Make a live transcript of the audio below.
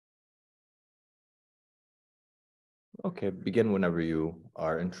Okay, begin whenever you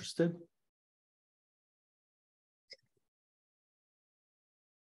are interested.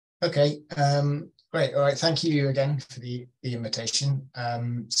 Okay, great. All right, thank you again for the invitation.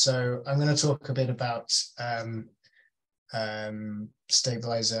 So I'm going to talk a bit about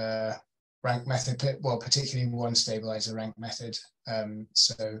stabilizer rank method, well, particularly one stabilizer rank method.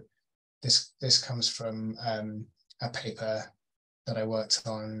 So this comes from a paper that I worked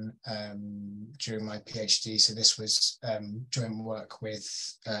on during my PhD. So this was joint work with,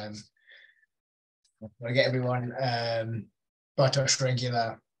 I get everyone, Bartosz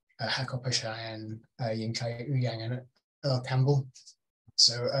Regular, Hakop Ashayan, Yinkai Uyang, and Earl Campbell.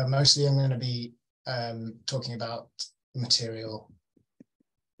 So mostly I'm going to be talking about material.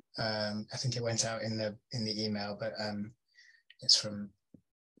 I think it went out in the email, but it's from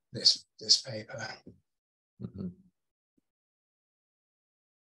this paper. Mm-hmm.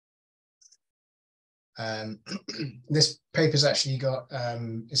 This paper's actually got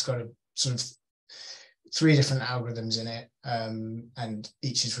it's got a sort of 3 different algorithms in it, and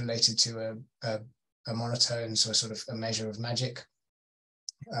each is related to a monotone, so a sort of a measure of magic,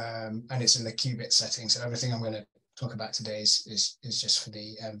 and it's in the qubit setting. So everything I'm going to talk about today is just for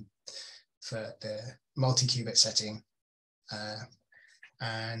the multi-qubit setting,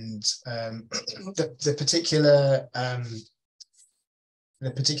 and the particular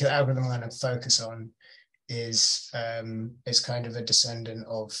algorithm I'm going to focus on is kind of a descendant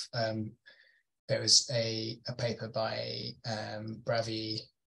of there was a paper by Bravi,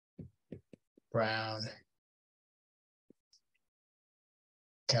 Brown,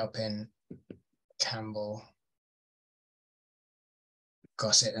 Kelpin, Campbell,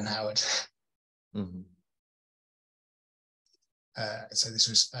 Gossett, and Howard. Mm-hmm. So this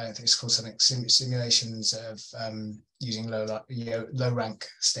was, I think it's called something, simulations of using low rank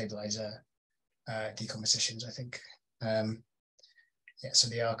stabilizer decompositions, I think. Yeah, so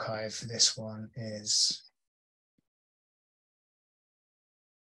the archive for this one is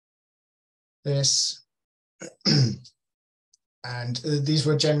this. And these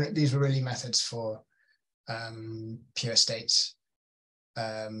were really methods for pure states,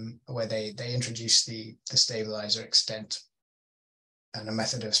 where they introduced the stabilizer extent and a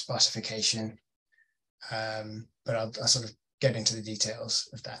method of sparsification, but I'll sort of get into the details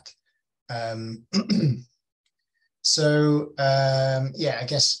of that. So yeah, I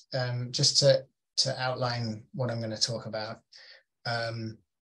guess just to outline what I'm going to talk about.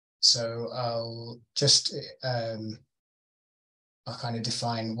 So I'll just I'll kind of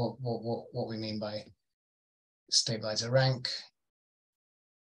define what we mean by stabilizer rank,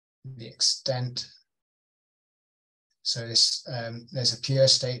 the extent. So this there's a pure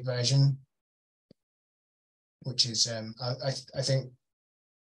state version, which is I think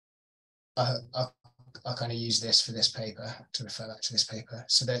I'll kind of use this for this paper, to refer back to this paper.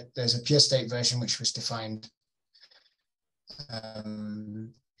 So there's a pure state version which was defined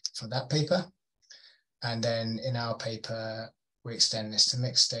for that paper, and then in our paper we extend this to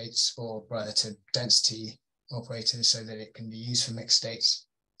mixed states, or rather to density operators, so that it can be used for mixed states,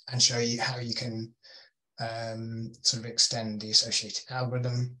 and show you how you can sort of extend the associated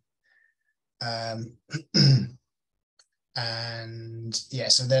algorithm. And yeah,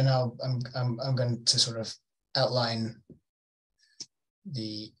 so then I'm going to sort of outline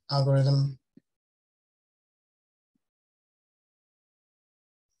the algorithm.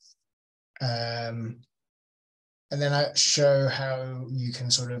 And then I show how you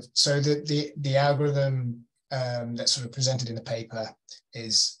can sort of, so the algorithm that's sort of presented in the paper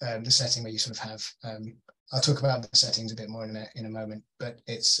is the setting where you sort of have, I'll talk about the settings a bit more in a moment, but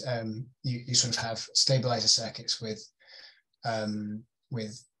it's you sort of have stabilizer circuits with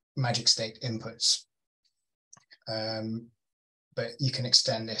magic state inputs, but you can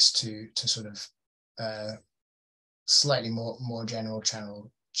extend this to sort of slightly more general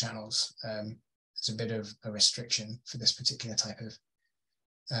channels. There's a bit of a restriction for this particular type of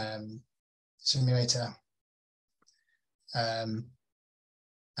simulator, and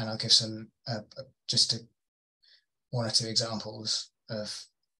I'll give some just 1 or 2 examples of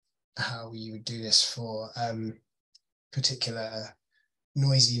how you would do this for particular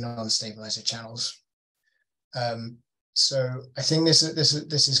noisy non-stabilizer channels. So I think this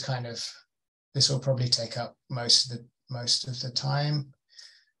is kind of, this will probably take up most of the time.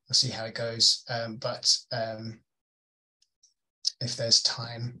 We'll see how it goes, but if there's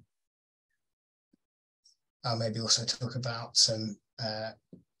time, I'll maybe also talk about some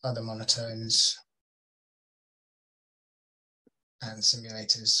other monotones and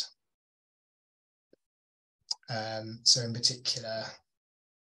simulators. So in particular,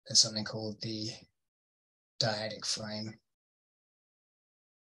 there's something called the dyadic frame,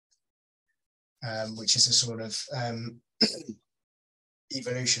 which is a sort of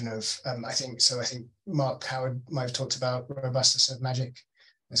evolution of, I think Mark Howard might have talked about robustness of magic,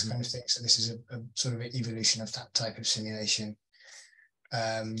 this kind of thing. So this is a sort of an evolution of that type of simulation,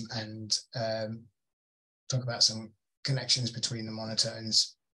 and talk about some connections between the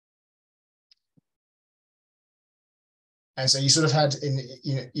monotones. And so you sort of had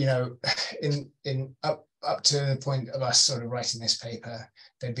up to the point of us sort of writing this paper,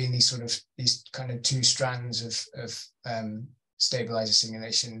 there'd been these kind of two strands of stabilizer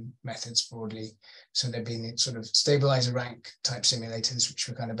simulation methods broadly. So there'd been sort of stabilizer rank type simulators, which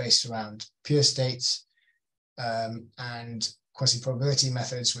were kind of based around pure states, and quasiprobability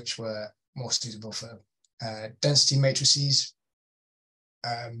methods, which were more suitable for density matrices.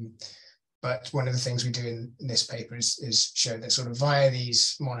 But one of the things we do in this paper is show that sort of via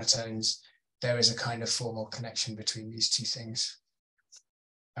these monotones, there is a kind of formal connection between these two things.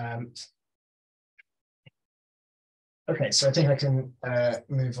 Okay, so I think I can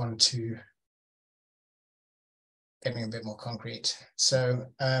move on to getting a bit more concrete. So,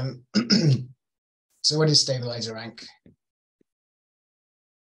 so what is stabilizer rank?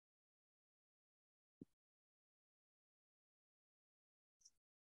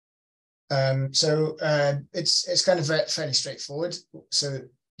 It's kind of fairly straightforward. So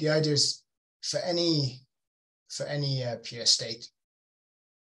the idea is for any pure state,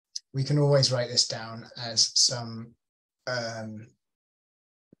 we can always write this down as some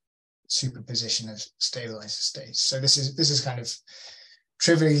superposition of stabilizer states. So this is kind of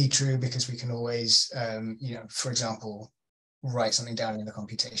trivially true because we can always, for example, write something down in a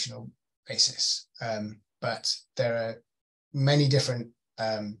computational basis. But there are many different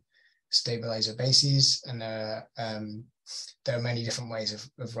stabilizer bases, and there are many different ways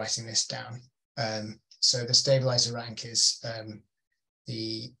of writing this down. So the stabilizer rank is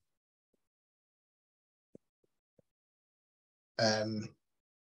the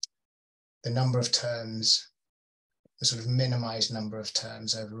number of terms, the sort of minimized number of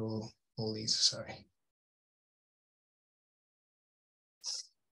terms over all these, sorry.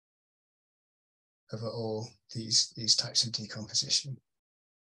 Over all these types of decomposition.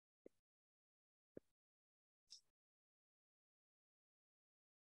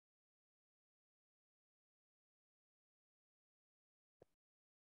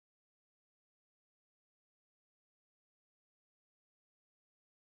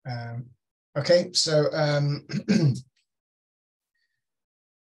 Okay, so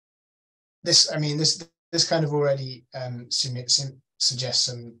this kind of already suggests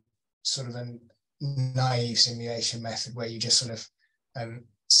some sort of a naive simulation method where you just sort of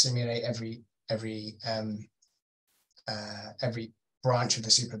simulate every branch of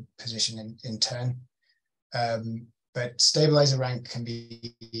the superposition in turn. But stabilizer rank can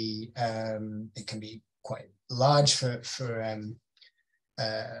be it can be quite large for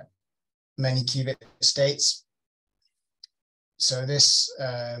many qubit states. So this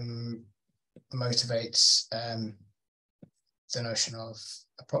motivates the notion of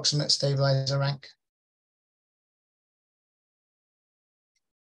approximate stabilizer rank.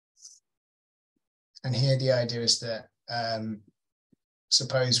 And here the idea is that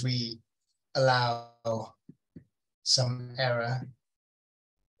suppose we allow some error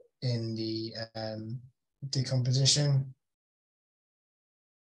in the decomposition.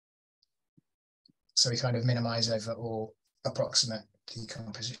 So we kind of minimize over all approximate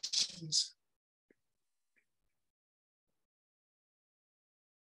decompositions.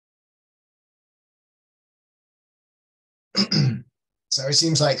 So it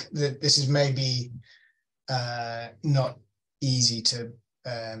seems like this is maybe not easy to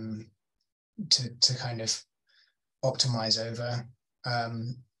kind of optimize over,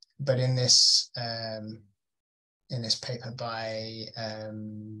 but in this paper by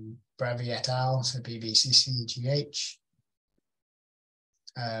Bravi et al., so BBCCGH,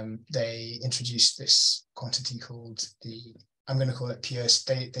 they introduced this quantity called I'm going to call it pure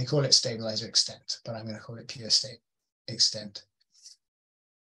state. They call it stabilizer extent, but I'm going to call it pure state extent.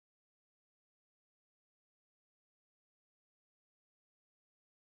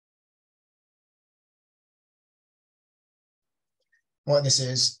 What this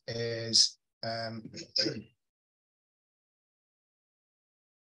is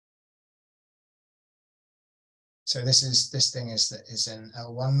so this thing is an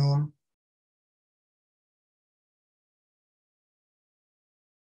L1 norm.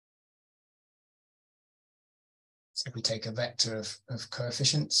 So if we take a vector of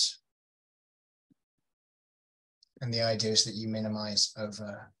coefficients, and the idea is that you minimize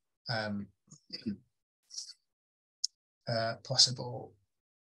over possible,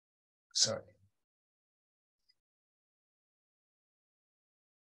 sorry.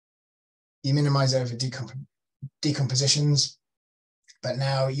 You minimize over decompositions, but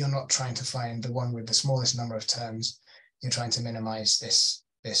now you're not trying to find the one with the smallest number of terms. You're trying to minimize this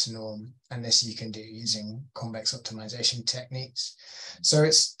norm, and this you can do using convex optimization techniques. So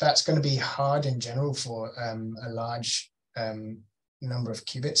that's going to be hard in general for a large number of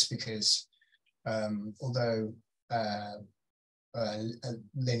qubits, because although a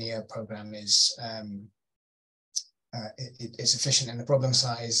linear program is it's efficient in the problem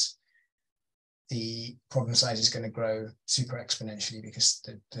size is going to grow super exponentially, because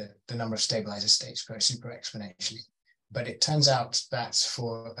the number of stabilizer states grow super exponentially. But it turns out that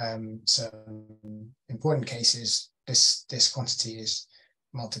for some important cases, this quantity is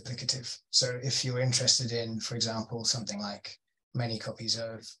multiplicative. So if you're interested in, for example, something like many copies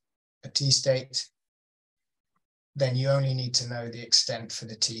of a T state, then you only need to know the extent for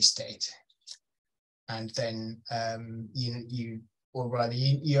the T state. And then you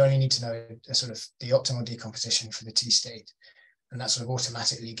only need to know a sort of the optimal decomposition for the T state. And that sort of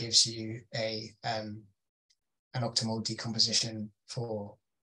automatically gives you an optimal decomposition for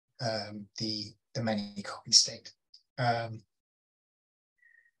the many copy state.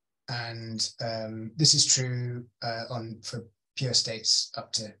 This is true for pure states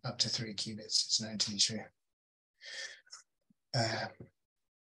up to 3 qubits. It's known to be true.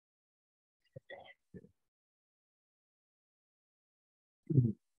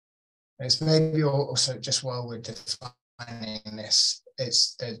 It's maybe also, just while we're defining this,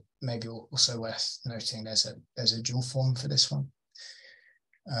 it's maybe also worth noting there's a dual form for this one,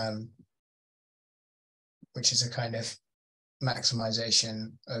 which is a kind of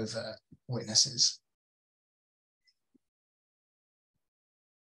maximization over witnesses.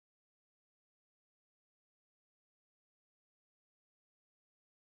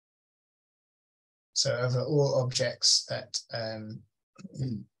 So over all objects that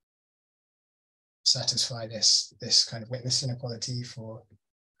satisfy this kind of witness inequality for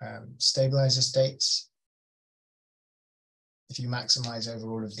stabilizer states, if you maximize over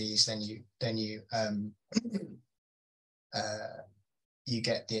all of these, then you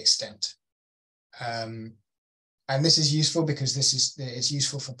get the extent. And this is useful because it's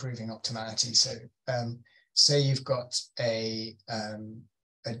useful for proving optimality. So say you've got a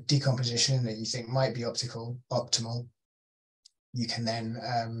decomposition that you think might be optimal, you can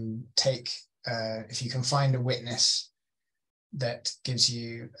then take, if you can find a witness that gives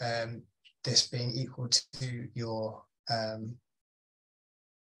you this being equal to your L1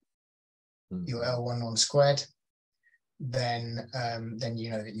 norm squared, then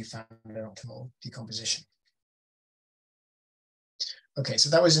you know that you found an optimal decomposition. Okay, so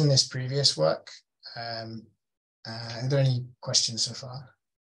that was in this previous work. Are there any questions so far?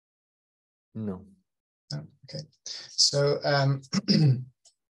 No. No? Okay. So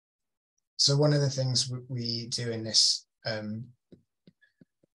so one of the things we do in this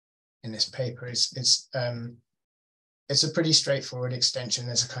paper is it's a pretty straightforward extension.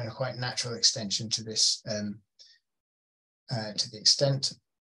 There's a kind of quite natural extension to this to the extent,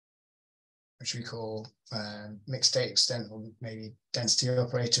 which we call mixed state extent, or maybe density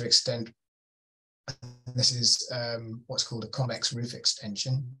operator extent. This is what's called a convex roof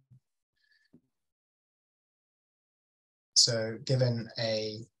extension. So given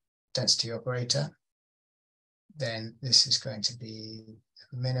a density operator, then this is going to be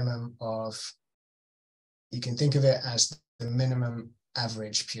a minimum of, you can think of it as the minimum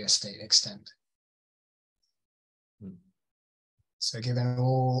average pure state extent. So given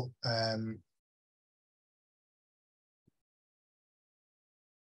all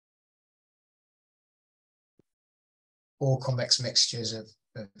convex mixtures of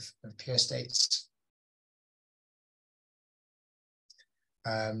pure states,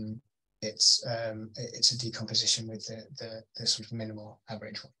 it's a decomposition with the sort of minimal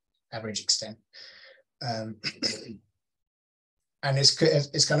average extent, and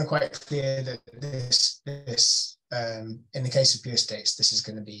it's kind of quite clear that this in the case of pure states, this is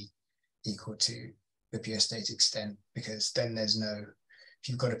going to be equal to the pure state extent, because then there's no, if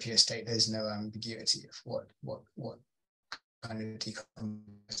you've got a pure state, there's no ambiguity of what kind of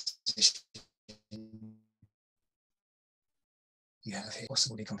decomposition you have here,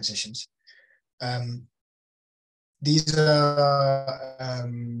 possible decompositions. These are,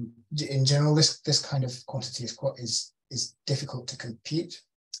 in general, this kind of quantity is difficult to compute.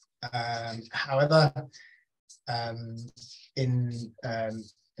 However, in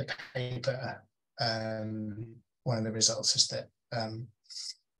the paper, one of the results is that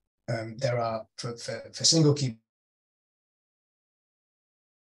there are, for single qubit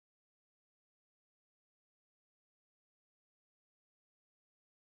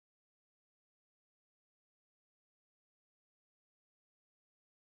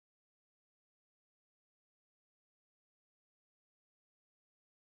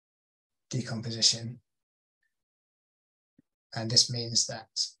decomposition. And this means that,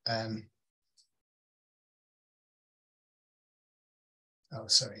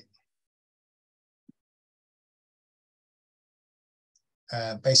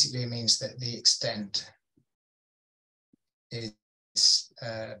 basically it means that the extent is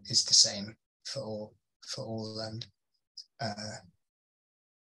the same for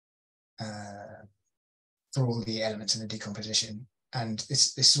all the elements in the decomposition. And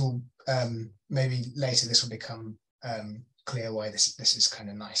this will maybe later this will become clear why this is kind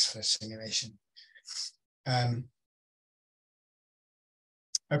of nice for simulation.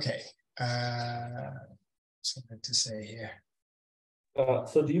 Okay, something to say here.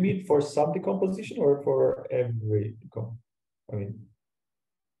 So do you mean for some decomposition or for every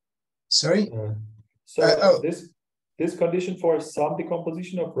Sorry? This condition for some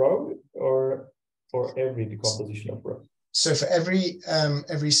decomposition of rho or for every decomposition of rho? So for every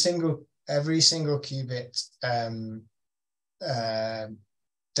single qubit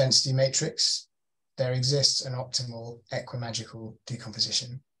density matrix, there exists an optimal equimagical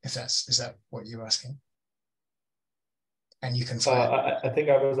decomposition. Is that what you're asking? And you can find. I think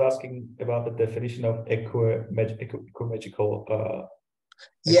I was asking about the definition of equimagical.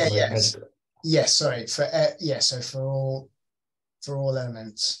 Yes. Sorry. So for all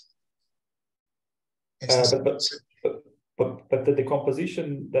elements. But the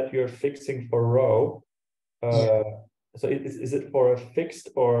decomposition that you're fixing for rho. So is it for a fixed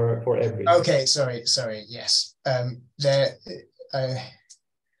or for every? Okay. Sorry. Yes.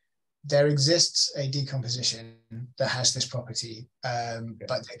 There exists a decomposition that has this property,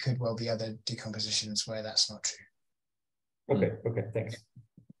 but there could well be other decompositions where that's not true. Okay, thanks.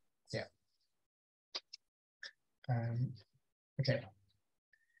 Yeah. Okay.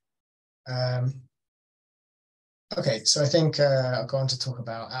 Okay, so I think I'll go on to talk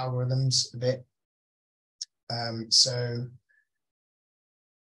about algorithms a bit. So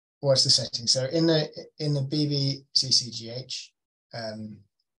what's the setting? So in the BVCCGH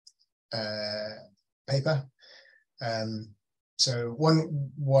paper. So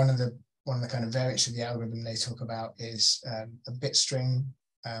one of the kind of variants of the algorithm they talk about is a bit string,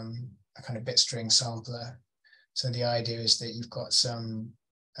 a kind of bit string sampler. So the idea is that you've got some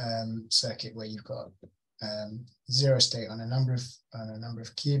circuit where you've got zero state on a number of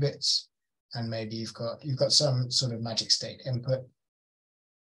qubits, and maybe you've got some sort of magic state input.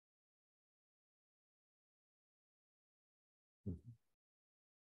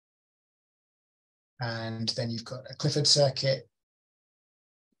 And then you've got a Clifford circuit,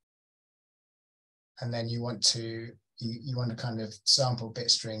 and then you want to kind of sample bit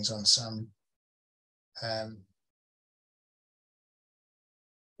strings on some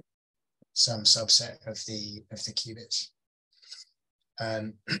subset of the qubits.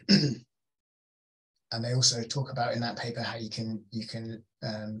 And they also talk about in that paper how you can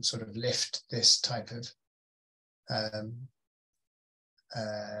sort of lift this type of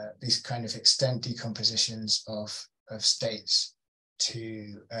these kind of extent decompositions of states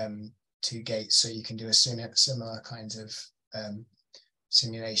to gates, so you can do a similar kinds of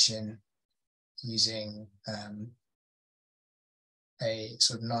simulation using a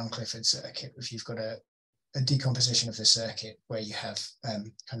sort of non-Clifford circuit. If you've got a decomposition of the circuit where you have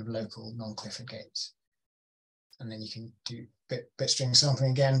kind of local non-Clifford gates, and then you can do bit string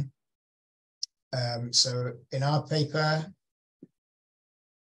sampling again. So in our paper,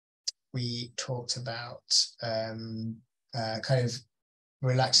 we talked about kind of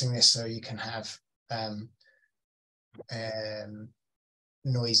relaxing this so you can have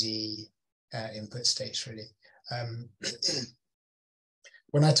noisy input states, really.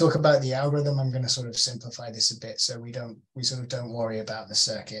 When I talk about the algorithm, I'm going to sort of simplify this a bit, so we sort of don't worry about the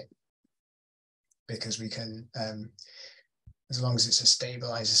circuit, because we can, as long as it's a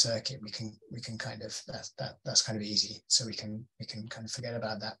stabilizer circuit, we can kind of that's kind of easy. So we can kind of forget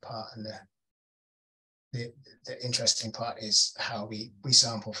about that part, and the interesting part is how we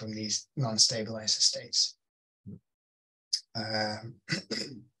sample from these non-stabilizer states.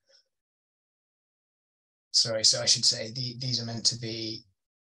 Sorry, so I should say these are meant to be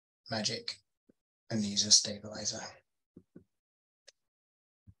magic, and these are stabilizer.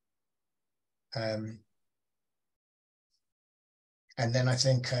 And then I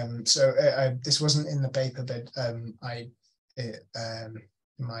think this wasn't in the paper, but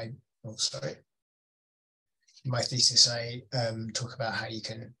my thesis, I talk about how you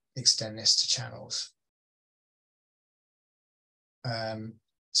can extend this to channels,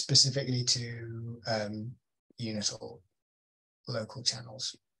 specifically to unit or local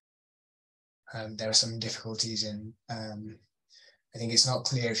channels. There are some difficulties in I think it's not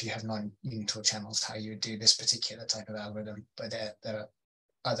clear if you have non-unital channels how you would do this particular type of algorithm, but there are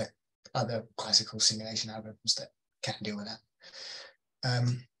other classical simulation algorithms that can deal with that.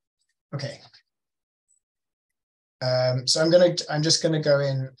 Okay. So I'm just gonna go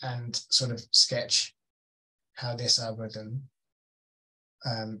in and sort of sketch how this algorithm,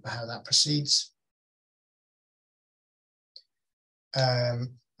 how that proceeds.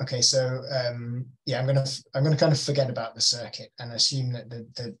 Okay, so yeah, I'm gonna kind of forget about the circuit and assume that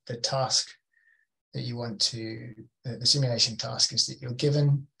the task that you want to, the simulation task is that you're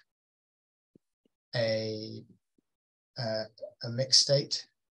given a mixed state,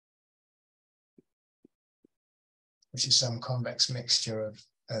 which is some convex mixture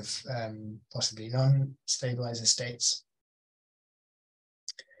of possibly non-stabilizer states.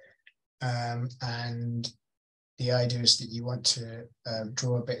 And the idea is that you want to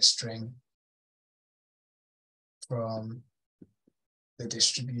draw a bit string from the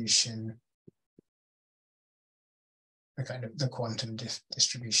distribution, a kind of the quantum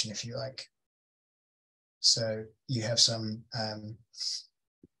distribution, if you like. So you have some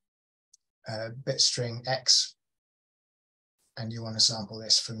bit string X, and you want to sample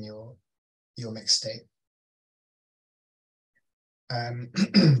this from your mixed state.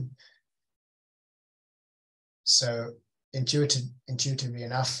 So intuitively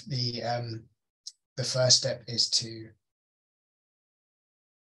enough, the first step is to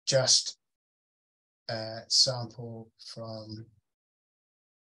just sample from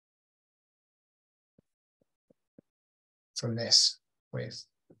this with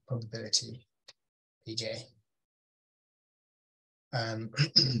probability Pj.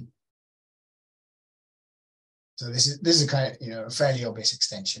 So this is a kind of, a fairly obvious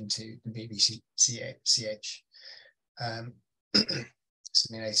extension to the BilQC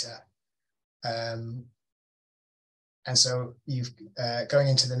simulator. And so you've going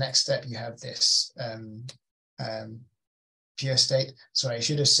into the next step, you have this pure state. Sorry, I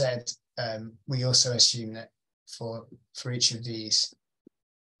should have said we also assume that for each of these,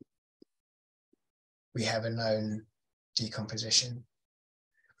 we have a known decomposition.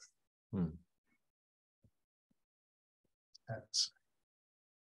 In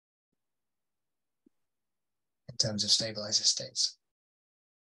terms of stabilizer states.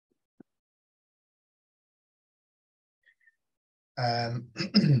 And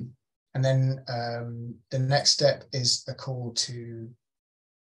then the next step is a call to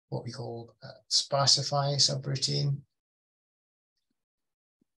what we call sparsify subroutine.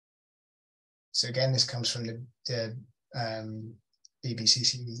 So again, this comes from the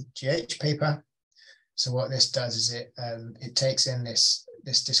BilQC paper. So what this does is it takes in this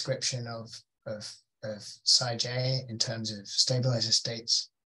description of psi j in terms of stabilizer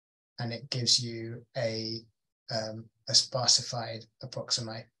states, and it gives you a sparsified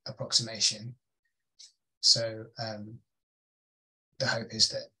approximation. So the hope is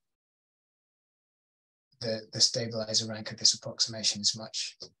that the stabilizer rank of this approximation is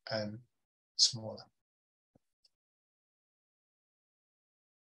much smaller.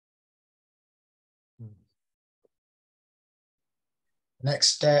 Next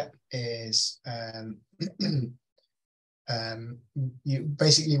step is you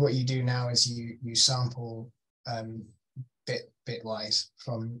basically what you do now is you sample bitwise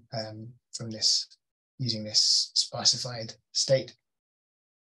from this using this sparsified state,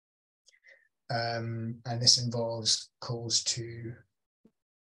 and this involves calls to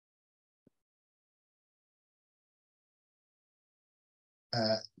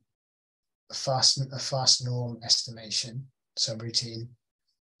a fast norm estimation subroutine.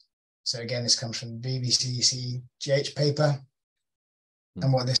 So again, this comes from the BilQC paper.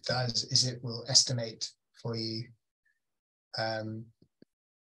 And what this does is it will estimate for you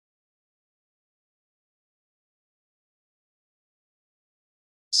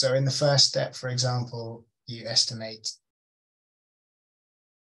so in the first step, for example, you estimate,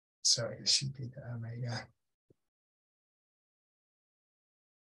 sorry, this should be the omega.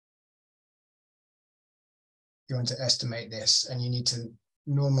 You want to estimate this, and you need to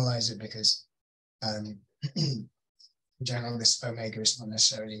normalize it because in general, this omega is not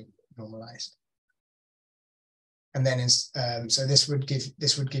necessarily normalized. And then so this would give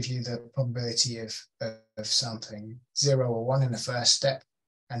you the probability of sampling 0 or 1 in the first step,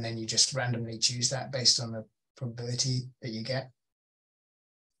 and then you just randomly choose that based on the probability that you get.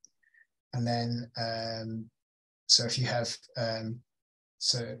 And then so if you have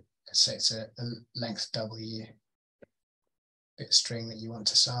so let's say it's a length W bit string that you want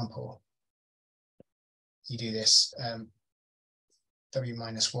to sample, you do this W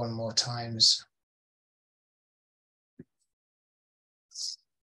minus 1 more times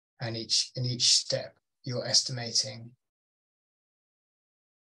and in each step you're estimating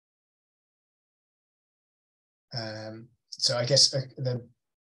so I guess the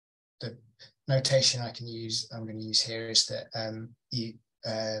notation I'm going to use here is that you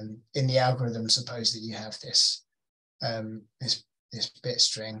in the algorithm, suppose that you have this this bit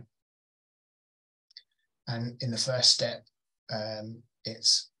string, and in the first step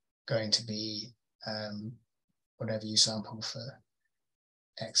it's going to be whatever you sample for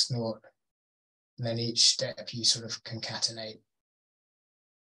x0, and then each step you sort of concatenate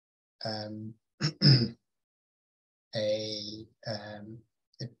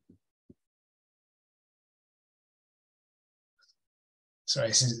sorry,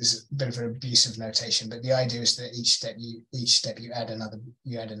 this is a bit of an abusive notation, but the idea is that each step you add another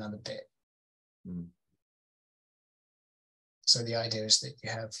bit. Mm. So the idea is that you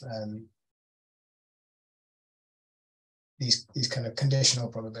have these kind of conditional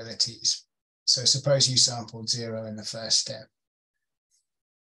probabilities. So suppose you sampled 0 in the first step.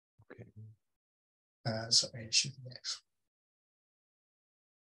 Okay. Sorry, it should be x.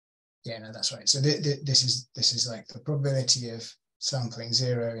 Yeah, no, that's right. So this is like the probability of sampling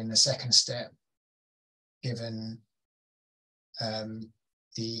 0 in the second step, given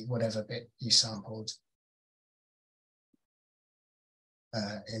the whatever bit you sampled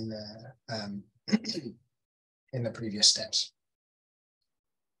in the previous steps.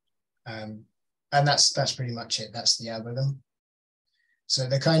 And that's pretty much it. That's the algorithm. So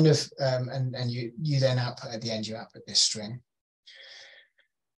the kind of and you then output at the end, you output this string.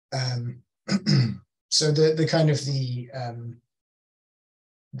 So the kind of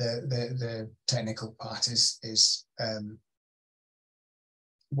the technical part is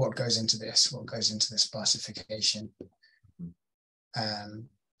what goes into the sparsification,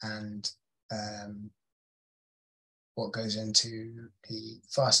 and what goes into the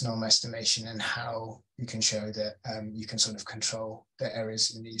fast norm estimation, and how you can show that you can sort of control the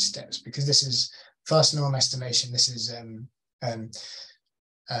errors in these steps, because this is fast norm estimation. This is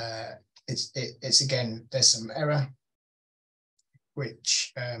it's again, there's some error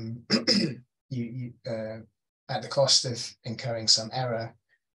which you at the cost of incurring some error,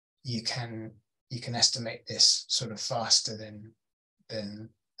 you can estimate this sort of faster than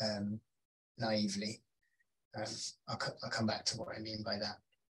naively. I'll come back to what I mean by that.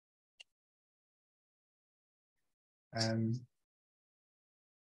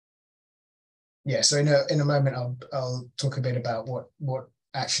 Yeah, so in a moment I'll talk a bit about what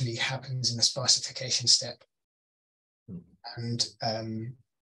actually happens in the sparsification step, and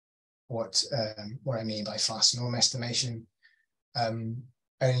what I mean by fast norm estimation.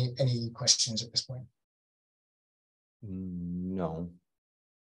 Any questions at this point? No.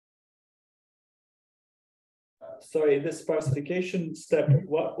 Sorry, this sparsification step,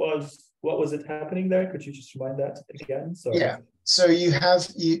 what was it happening there? Could you just remind that again? Sorry. Yeah. So you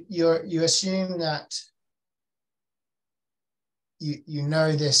assume that you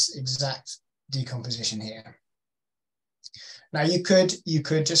know this exact decomposition here. Now you could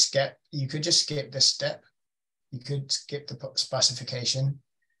just skip this step. You could skip the sparsification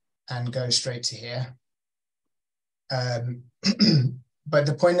and go straight to here. But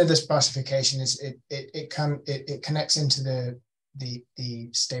the point of the sparsification is it connects into the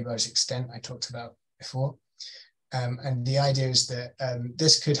stabilized extent I talked about before. And the idea is that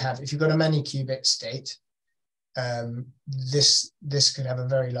this could have, if you've got a many qubit state, this could have a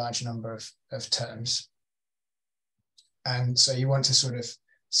very large number of terms. And so you want to sort of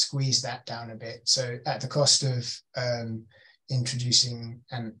squeeze that down a bit. So at the cost of introducing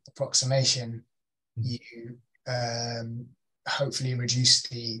an approximation, you hopefully reduce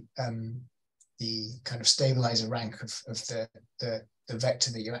the kind of stabilizer rank of the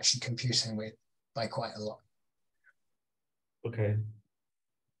vector that you're actually computing with by quite a lot. Okay.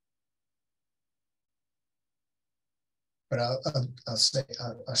 But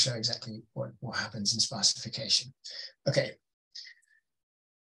I'll show exactly what happens in sparsification. Okay.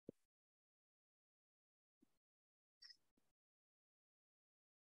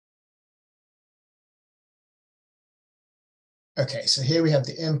 Okay, so here we have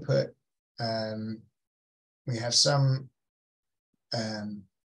the input. We have some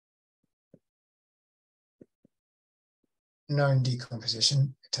known decomposition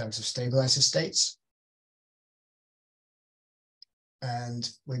in terms of stabilizer states. And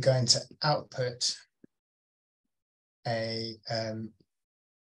we're going to output an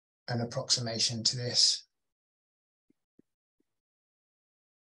approximation to this.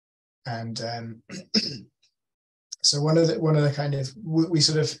 And So one of the kind of, we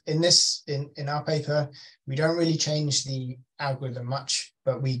sort of, in our paper, we don't really change the algorithm much,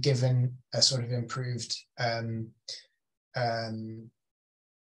 but we given a sort of improved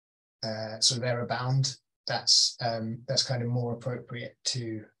sort of error bound that's kind of more appropriate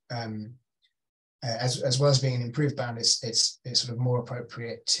to as well as being an improved bound, it's sort of more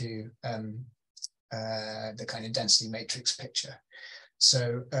appropriate to the kind of density matrix picture.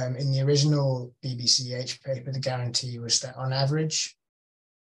 So in the original BBCH paper, the guarantee was that on average,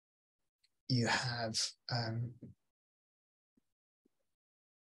 you have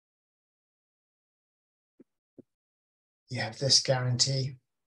this guarantee.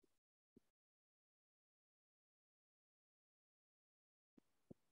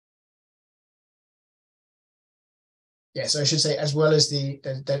 Yeah, so I should say, as well as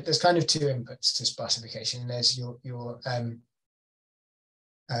there's kind of two inputs to sparsification. There's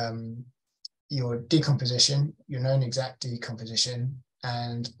your decomposition, your known exact decomposition,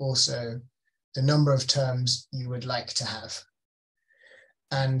 and also the number of terms you would like to have.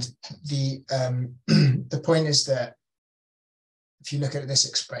 And the the point is that if you look at this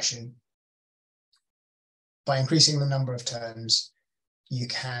expression, by increasing the number of terms, you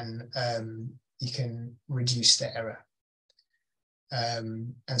can reduce the error.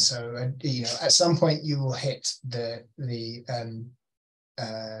 And so at some point you will hit the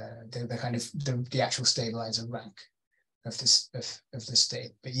kind of the actual stabilizer rank of this of the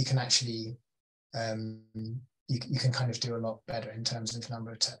state, but you can actually you can kind of do a lot better in terms of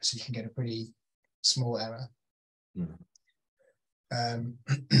number of terms, so you can get a pretty small error.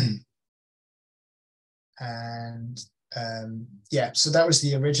 And yeah, so that was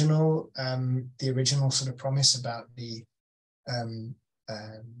the original sort of promise about the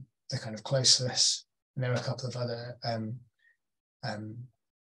kind of closeness. And there are a couple of other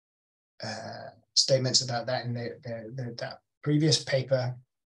statements about that in that previous paper.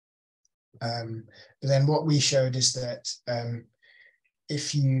 But then what we showed is that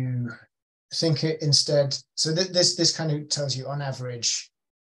if you think it instead, so this kind of tells you on average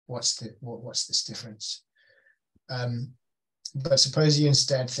what's this difference. But suppose you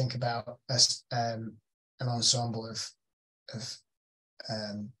instead think about an ensemble of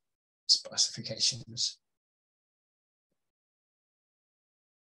sparsifications.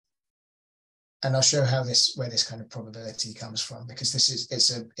 And I'll show how where this kind of probability comes from, because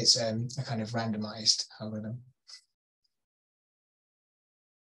it's a kind of randomized algorithm.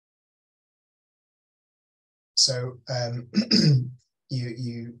 So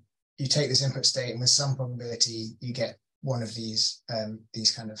you take this input state, and with some probability you get one of these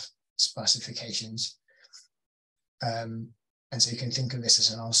kind of sparsifications. And so you can think of this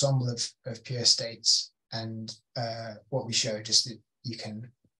as an ensemble of pure states. And what we showed is that you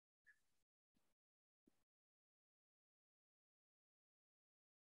can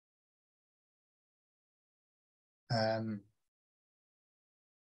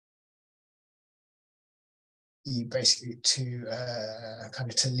you basically to kind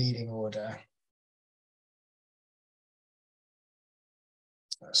of to leading order.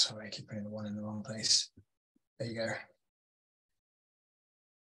 Oh, sorry, I keep putting the one in the wrong place. There you go.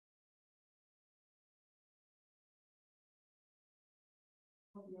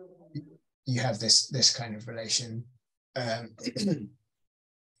 You have this kind of relation, and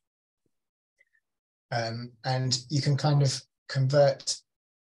you can kind of convert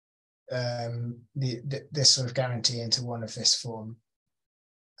this sort of guarantee into one of this form,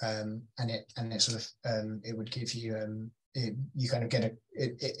 and it sort of it would give you you kind of get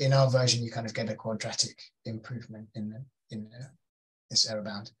in our version you kind of get a quadratic improvement in this error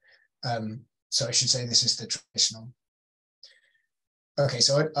bound. So I should say this is the traditional. Okay,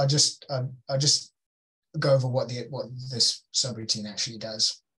 so I'll just go over what this subroutine actually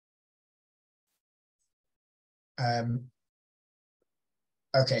does.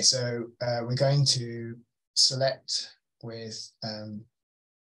 Okay, so we're going to select with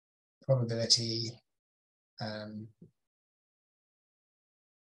probability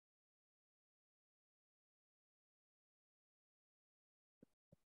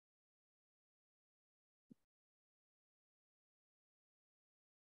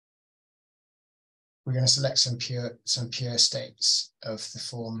we're going to select some pure states of the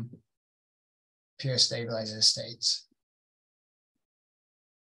form pure stabilizer states.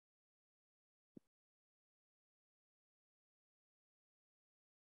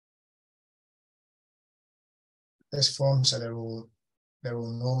 This form, so they're all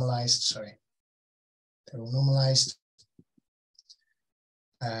normalized. Sorry, they're all normalized,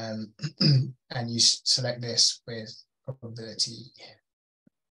 and you select this with probability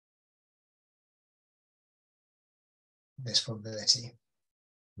this probability.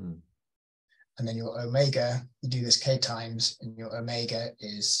 Hmm. And then your omega, you do this k times, and your omega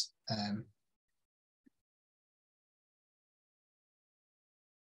is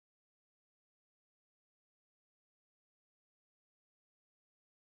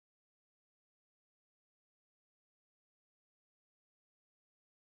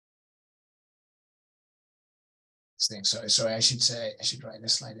this thing. Sorry, I should write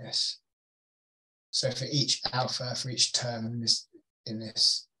this like this. So for each alpha, for each term in this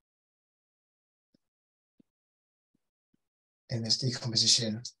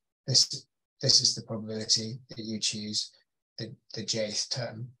decomposition, this is the probability that you choose the jth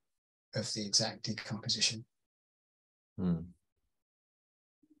term of the exact decomposition.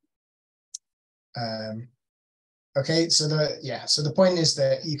 Okay, so the point is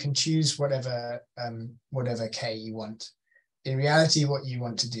that you can choose whatever k you want. In reality, what you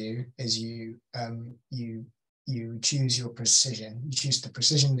want to do is you choose your precision. You choose the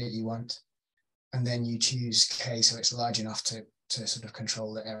precision that you want, and then you choose k so it's large enough to sort of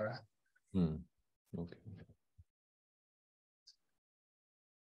control the error. Okay.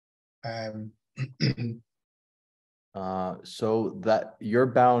 So that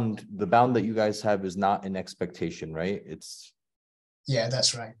the bound that you guys have is not an expectation, right? It's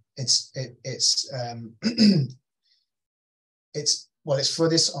that's right. It's for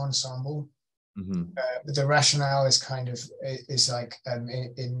this ensemble. The rationale is kind of like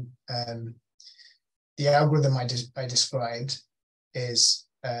in the algorithm I described is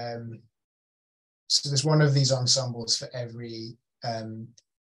so there's one of these ensembles for every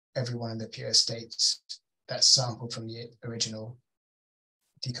one of the pure states that's sampled from the original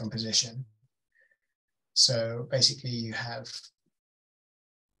decomposition. So basically you have,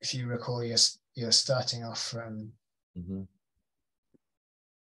 if you recall, you're starting off from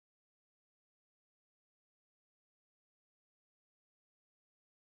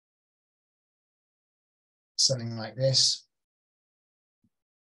something like this.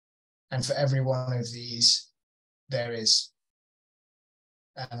 And for every one of these, there is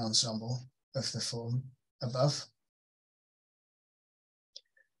an ensemble of the form above.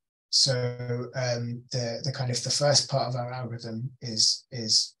 So the kind of the first part of our algorithm is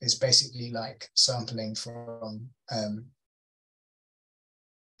basically like sampling from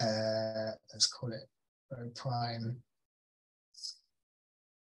let's call it rho prime.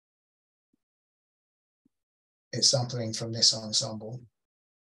 It's sampling from this ensemble.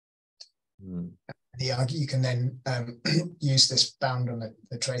 You can then use this bound on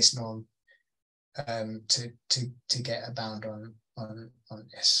the trace norm to get a bound on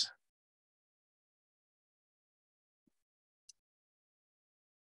this.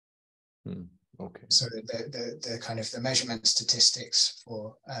 Okay. So the kind of the measurement statistics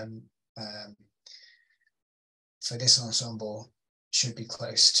for this ensemble should be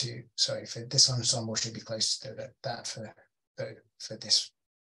close to, for this ensemble should be close to that for this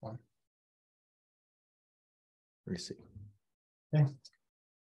one. I see. Okay.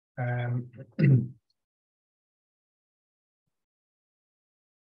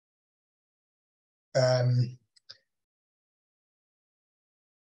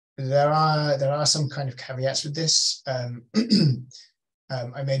 There are some kind of caveats with this. I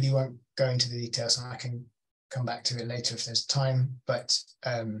maybe won't go into the details, and I can come back to it later if there's time. But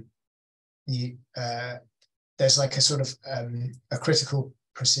there's like a sort of a critical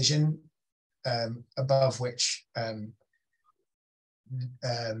precision above which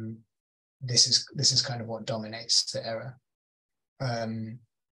this is kind of what dominates the error.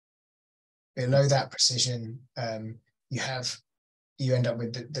 Below that precision, you end up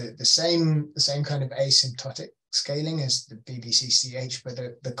with the same kind of asymptotic scaling as the BBCCH, but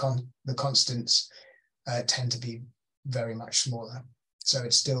the constants tend to be very much smaller. So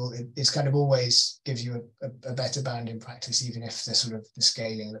it's kind of always gives you a better bound in practice, even if the sort of the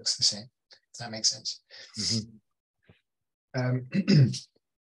scaling looks the same. If that makes sense.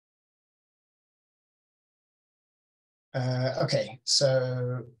 Okay,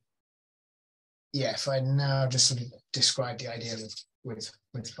 so yeah, if I now just sort of describe the idea with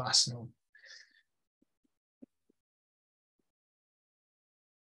Fastenal.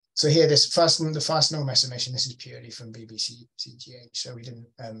 So here, the Fastenal estimation, this is purely from BBCGH, so we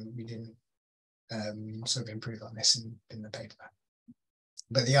didn't sort of improve on this in the paper.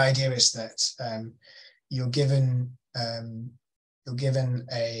 But the idea is that you're given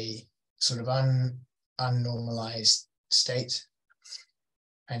a sort of unnormalized state,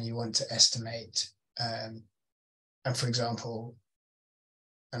 and you want to estimate, and for example,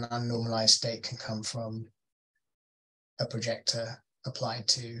 an unnormalized state can come from a projector applied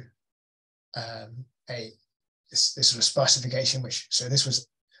to a this sort of sparsification, so this was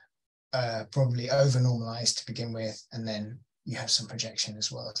probably over normalized to begin with, and then you have some projection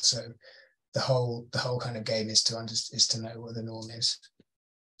as well. So the whole kind of game is to know what the norm is.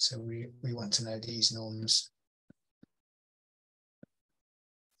 So we want to know these norms.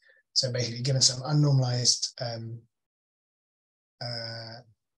 So basically, given some unnormalized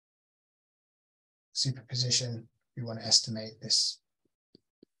superposition, we want to estimate this.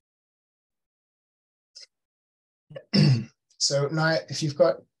 So now, if you've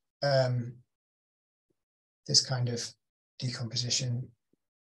got this kind of decomposition,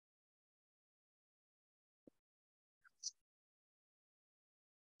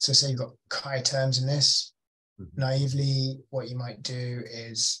 so say you've got chi terms in this, naively, what you might do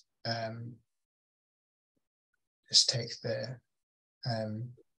is just take the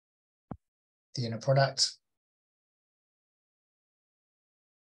inner product.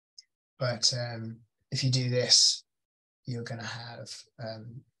 But if you do this, you're going to have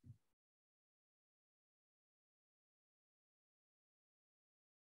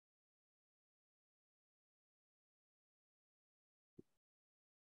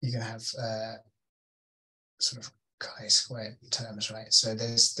sort of chi-squared terms, right? So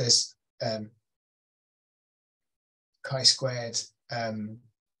there's chi-squared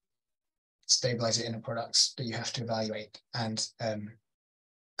stabilizer inner products that you have to evaluate, and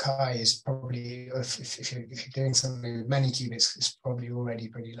chi is probably, if you're doing something with many qubits, it's probably already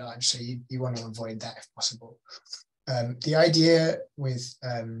pretty large, so you want to avoid that if possible. The idea with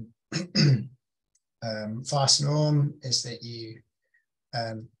fast norm is that you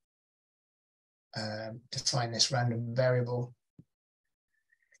define this random variable.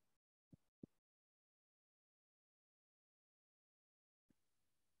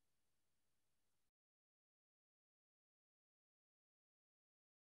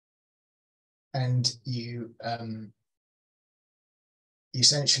 And you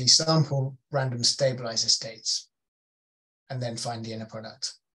essentially sample random stabilizer states and then find the inner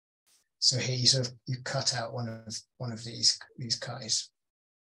product. So here you cut out one of these chi's.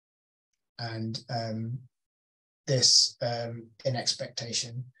 And this in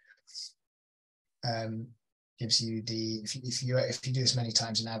expectation gives you the, if you do this many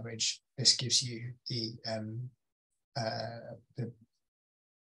times an average, this gives you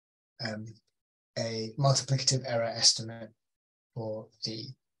a multiplicative error estimate for the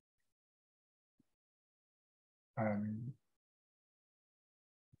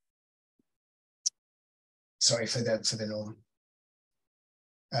for the norm.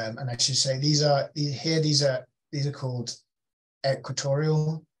 And I should say these are called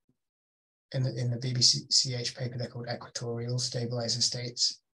equatorial. In the BBCH paper, they're called equatorial stabilizer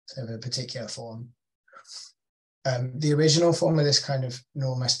states. So of a particular form. The original form of this kind of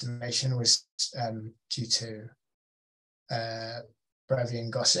norm estimation was due to Bravey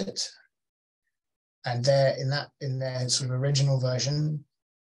and Gossett, and in their sort of original version,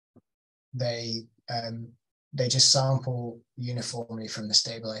 they just sample uniformly from the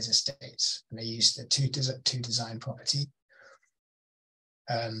stabilizer states, and they use the two design property.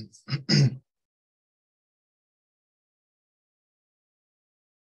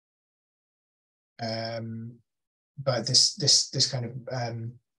 But this kind of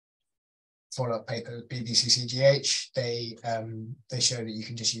follow-up paper, BBCCGH, they show that you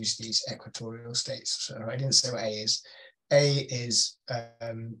can just use these equatorial states. So I didn't say what A is. A is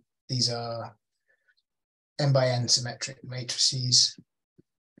these are n by n symmetric matrices.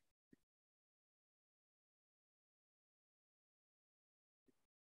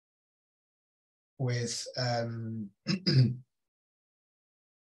 With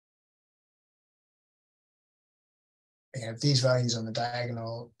you have these values on the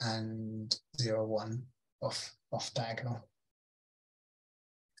diagonal and 0, 1 off diagonal.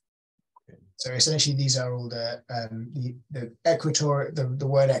 Okay. So essentially, these are all the equatorial. The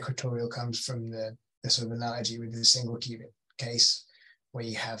word equatorial comes from the sort of analogy with the single qubit case, where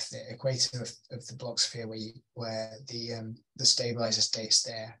you have the equator of the block sphere, where the stabilizer states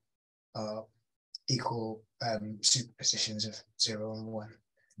there are equal superpositions of 0 and 1.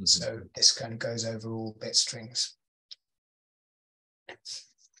 Mm-hmm. So this kind of goes over all bit strings.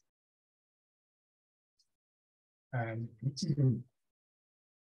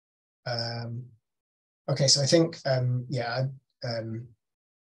 Okay, so I think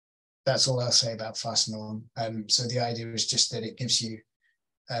that's all I'll say about fast norm. So the idea is just that it gives you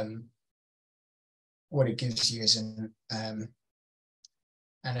what it gives you is an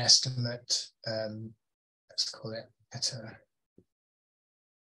estimate. Let's call it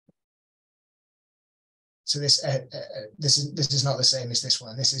so this is not the same as this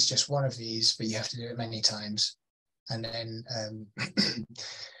one. This is just one of these, but you have to do it many times. and then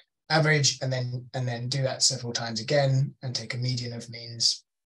average, and then do that several times again and take a median of means.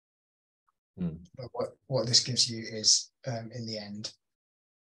 But what this gives you is, in the end,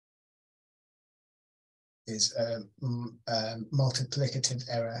 is a multiplicative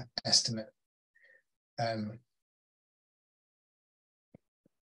error estimate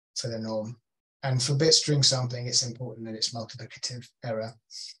for the norm. And for bit string sampling, it's important that it's multiplicative error,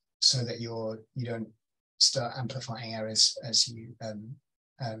 so that you don't start amplifying errors as you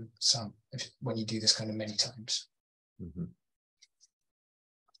when you do this kind of many times.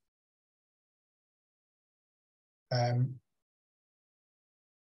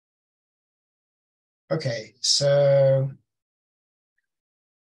 Okay, so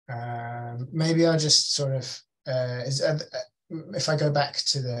maybe I'll just sort of if I go back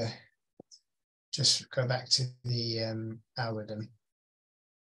to the algorithm.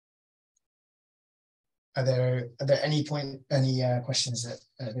 Are there any questions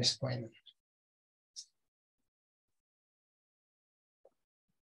at this point?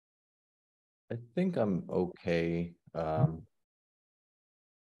 I think I'm okay.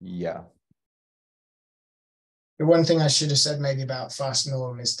 Yeah. The one thing I should have said maybe about fast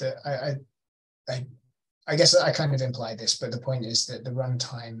norm is that I guess I kind of implied this, but the point is that the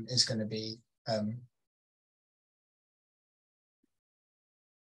runtime is going to be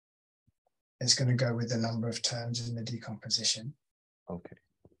it's going to go with the number of terms in the decomposition. Okay.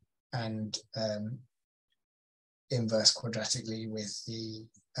 And inverse quadratically with the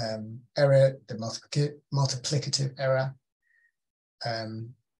error, the multiplicative error,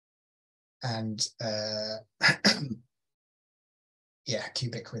 and yeah,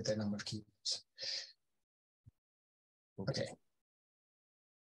 cubic with the number of qubits. Okay.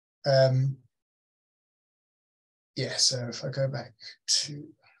 Yeah, so if I go back to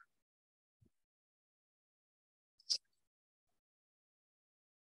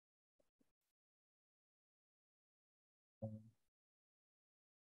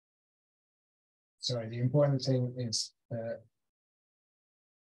sorry, the important thing is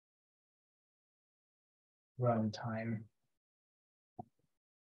runtime.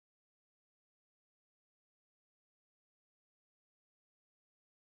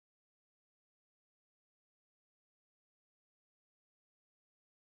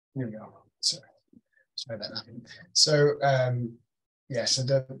 Here we go. Sorry about that. So yeah, so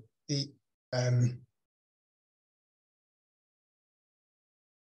the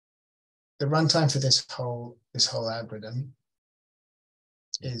runtime for this whole algorithm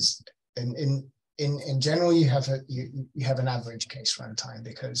is in general you have an average case runtime,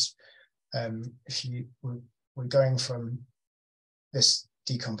 because if we're going from this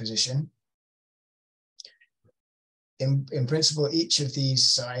decomposition, in principle each of these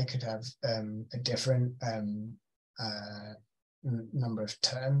psi could have a different number of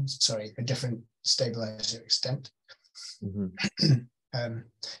terms, sorry, a different stabilizer extent.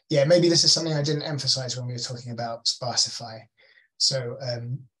 Yeah, maybe this is something I didn't emphasize when we were talking about sparsify. So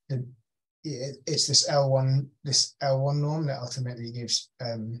it's this L1 norm that ultimately gives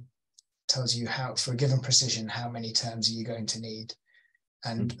tells you how, for a given precision, how many terms are you going to need.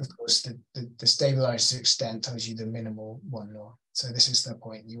 And of course, the stabilizer extent tells you the minimal one norm. So this is the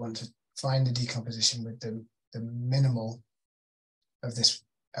point. You want to find the decomposition with the minimal of this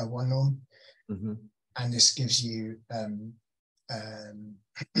L1 norm. And this gives you that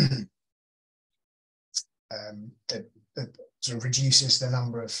sort of reduces the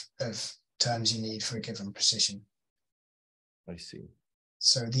number of terms you need for a given precision. I see.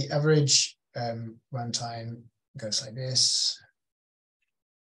 So the average runtime goes like this.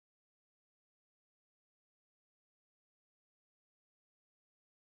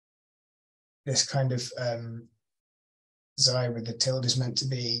 This kind of xi with the tilde is meant to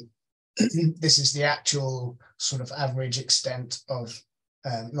be, this is the actual sort of average extent of,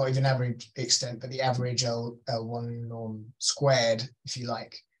 not even average extent, but the average L1 norm squared, if you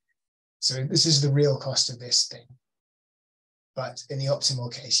like. So this is the real cost of this thing. But in the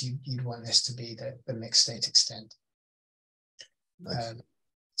optimal case, you'd want this to be the mixed state extent. Nice.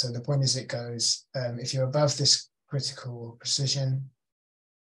 So the point is, it goes, if you're above this critical precision,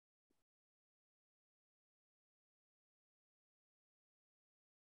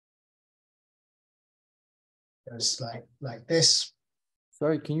 goes like this.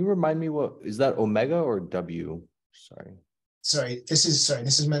 Sorry, can you remind me, what is that, omega or W? Sorry, this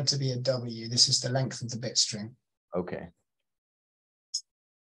is meant to be a W. This is the length of the bit string. Okay.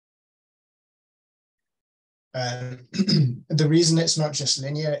 The reason it's not just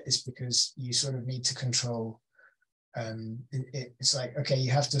linear is because you sort of need to control, it's like, okay,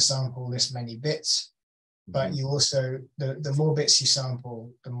 you have to sample this many bits, But you also, the more bits you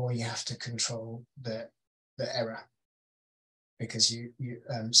sample, the more you have to control the error, because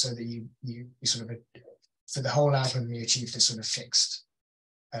so that you sort of, for the whole algorithm, you achieve this sort of fixed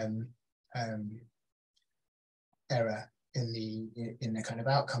error in the kind of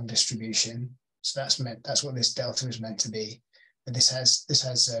outcome distribution. So that's what this delta is meant to be. But this has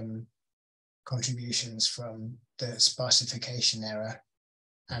contributions from the sparsification error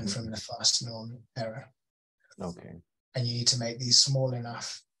and from the fast norm error. Okay. And you need to make these small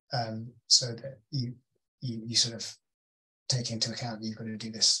enough so that you sort of take into account that you've got to do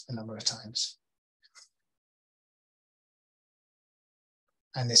this a number of times.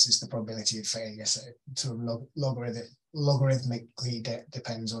 And this is the probability of failure. So sort of logarithmically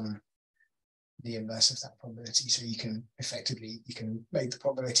depends on the inverse of that probability. So you can effectively, make the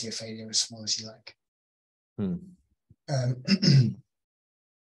probability of failure as small as you like.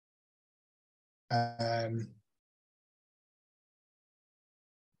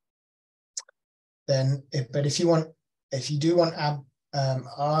 Then, if you do want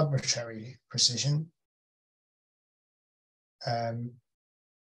arbitrary precision,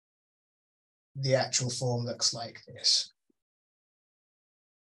 the actual form looks like this.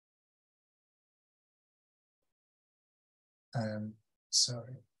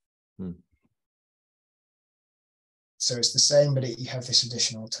 Sorry. So it's the same, but you have this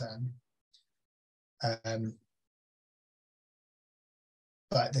additional term.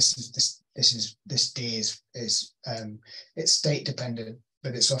 But this D is it's state dependent,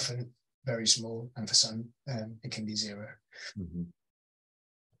 but it's often very small, and for some it can be zero.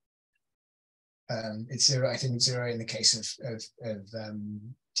 It's zero. I think zero in the case of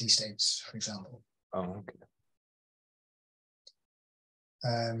T states, for example. Oh, okay.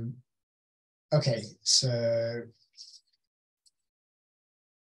 Okay, so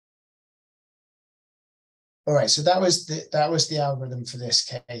all right, so that was the algorithm for this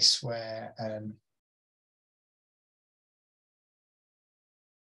case where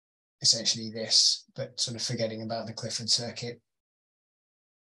essentially this, but sort of forgetting about the Clifford circuit.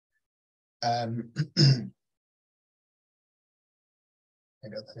 Maybe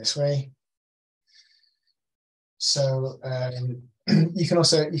I'll go this way. So you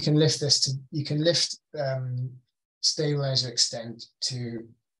can lift stabilizer extent to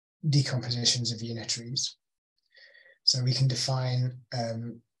decompositions of unitaries. So we can define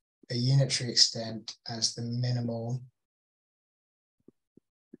a unitary extent as the minimal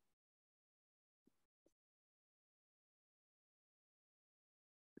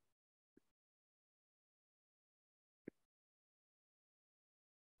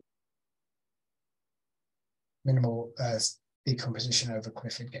decomposition over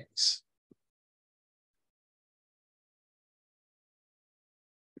Clifford gates.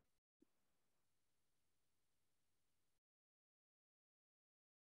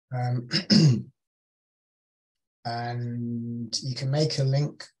 And you can make a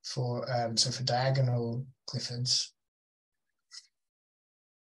link for for diagonal Cliffords.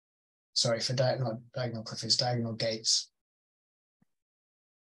 Sorry, for diagonal Cliffords, diagonal gates.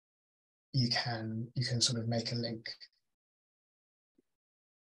 You can sort of make a link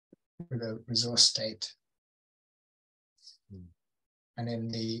with a resource state. And in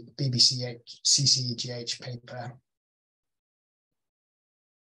the CCEGH paper,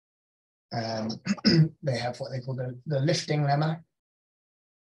 they have what they call the lifting lemma.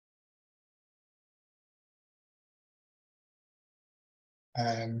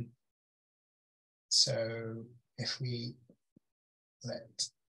 So if we let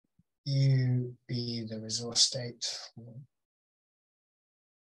U be the resource state for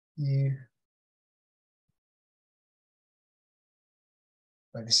U,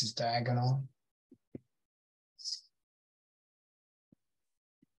 where this is diagonal,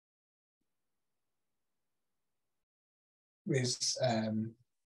 with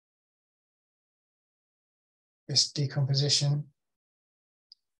this decomposition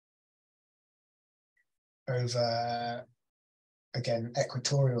over, again,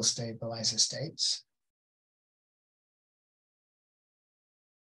 equatorial stabilizer states.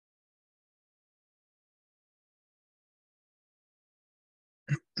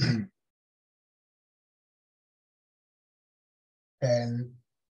 Then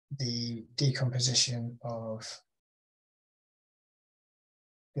the decomposition of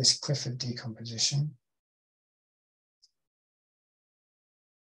this Clifford decomposition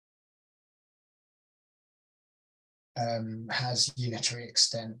has unitary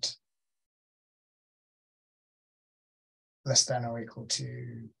extent less than or equal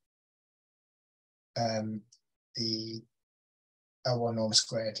to the L1 norm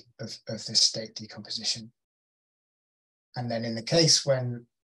squared of this state decomposition. And then in the case when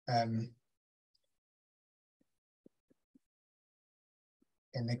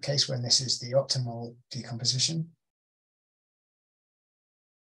this is the optimal decomposition,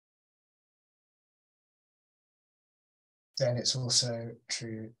 then it's also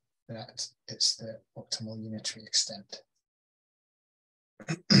true that it's the optimal unitary extent.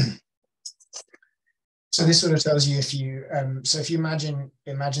 So this sort of tells you if you, so if you imagine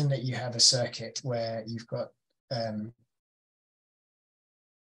that you have a circuit where you've got,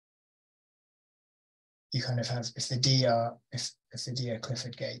 you kind of have, if the D are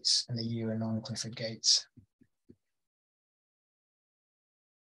Clifford gates and the U are non-Clifford gates.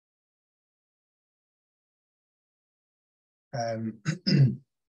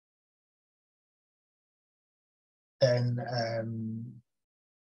 Then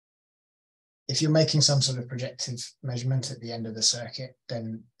if you're making some sort of projective measurement at the end of the circuit,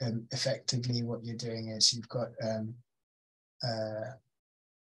 then effectively what you're doing is you've got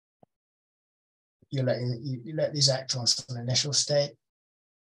you let these act on some initial state,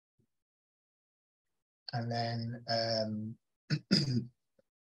 and then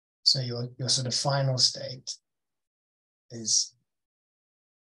so your sort of final state is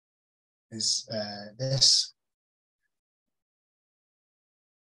this,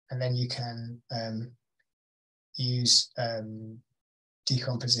 and then you can use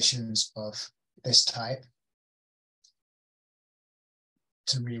decompositions of this type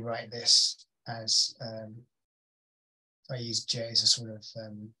to rewrite this as if I use J as a sort of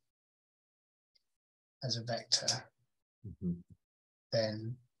as a vector,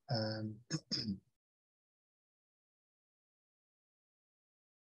 then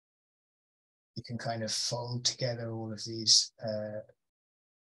you can kind of fold together all of these.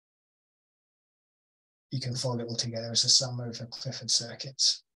 You can fold it all together as a sum over Clifford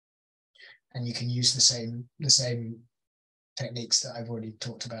circuits, and you can use the same techniques that I've already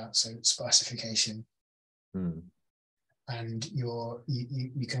talked about. So sparsification, and you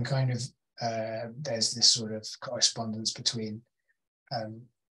can kind of there's this sort of correspondence between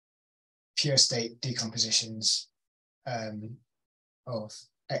pure state decompositions of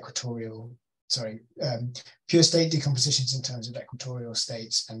equatorial. Pure state decompositions in terms of equatorial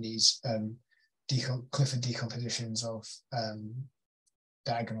states, and these Clifford decompositions of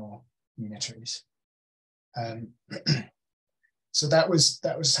diagonal unitaries. So that was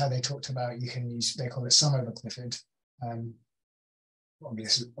how they talked about. You can use, they call it sum over Clifford,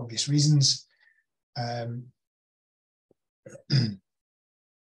 obvious reasons. And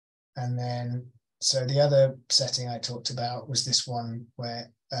then so the other setting I talked about was this one where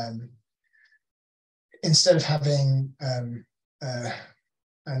instead of having a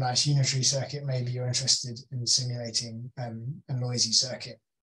nice unitary circuit, maybe you're interested in simulating a noisy circuit,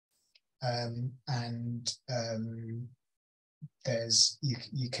 and there's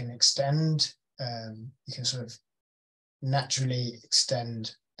you can extend, you can sort of naturally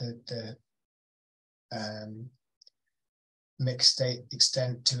extend the mixed state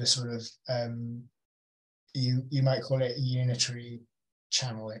extent to a sort of you might call it a unitary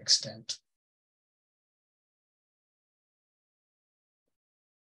channel extent.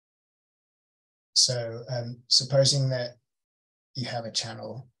 So supposing that you have a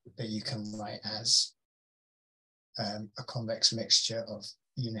channel that you can write as a convex mixture of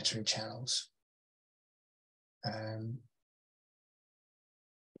unitary channels, then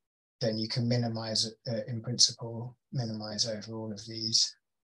you can minimize, in principle, minimize over all of these.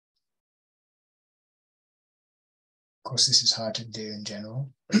 Of course, this is hard to do in general.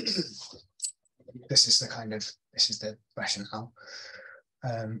 This is the rationale.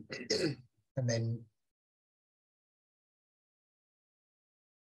 And then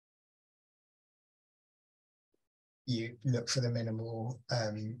you look for the minimal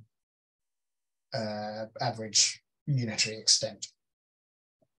average unitary extent.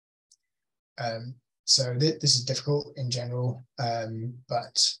 So this is difficult in general,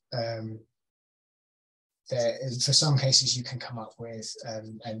 but there is, for some cases you can come up with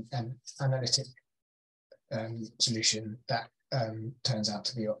an analytic solution that turns out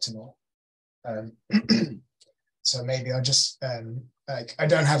to be optimal. So maybe I'll just I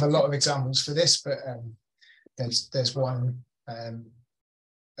don't have a lot of examples for this, but there's one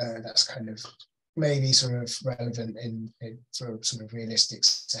that's kind of maybe sort of relevant in for a sort of realistic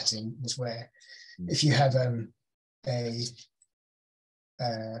setting, is where if you have a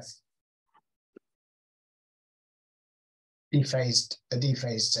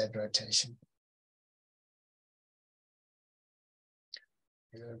dephased Z rotation.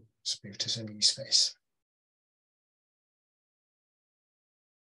 Let's move to some new space.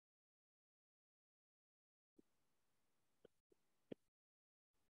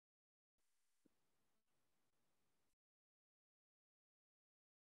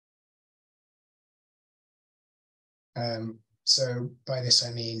 So by this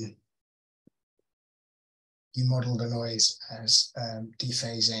I mean you model the noise as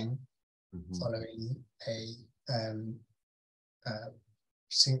dephasing following a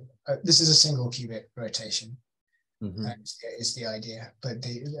this is a single qubit rotation. Is the idea, but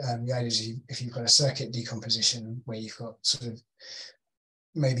the idea is if you've got a circuit decomposition where you've got sort of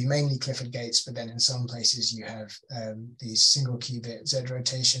maybe mainly Clifford gates, but then in some places you have these single qubit Z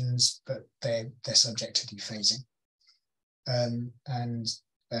rotations, but they're subject to dephasing.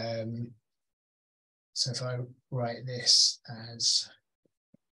 So if I write this as,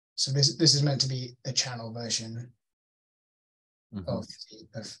 so this is meant to be the channel version of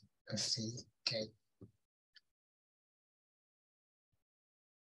the gate.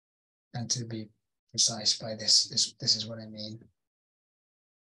 And to be precise by this is what I mean.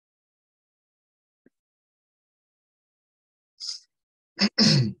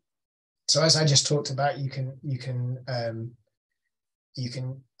 So as I just talked about, you can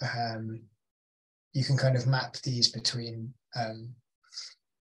kind of map these between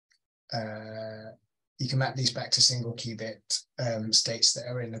you can map these back to single qubit states that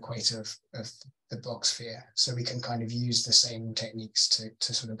are in the equator of the block sphere. So we can kind of use the same techniques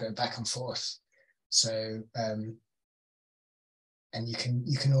to sort of go back and forth. So and you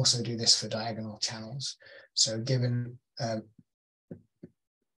can also do this for diagonal channels. So given a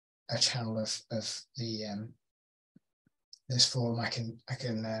channel of the this form, I can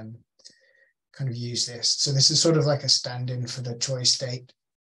kind of use this. So this is sort of like a stand-in for the Choi state.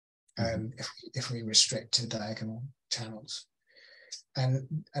 If we restrict to diagonal channels, and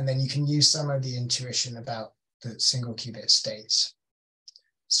then you can use some of the intuition about the single qubit states.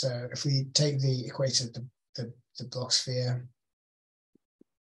 So if we take the equator of the block sphere,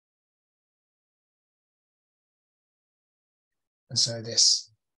 and so this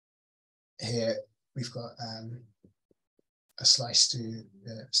here we've got a slice to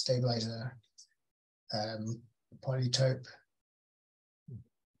the stabilizer polytope.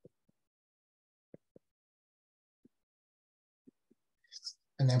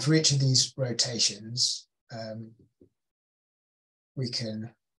 And then for each of these rotations, we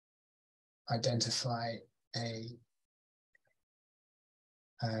can identify a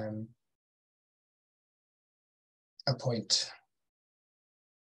point.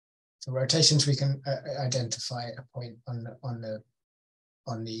 For rotations, we can identify a point on the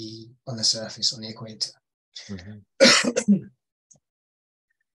surface, on the equator.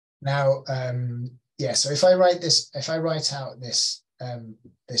 Now, yeah. So if I write out this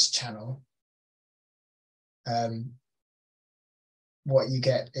this channel, what you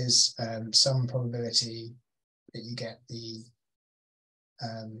get is some probability that you get the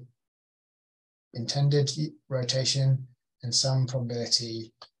intended rotation, and some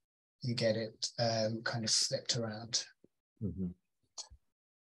probability you get it kind of flipped around.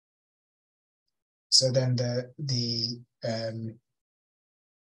 So then the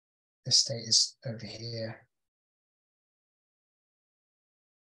state is over here.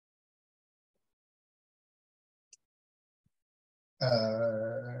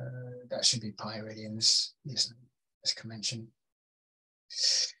 That should be pi already in this convention.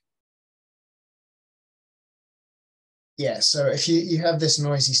 Yeah, so if you have this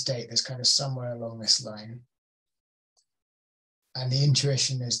noisy state that's kind of somewhere along this line, and the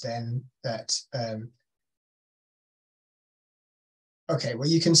intuition is then that okay, well,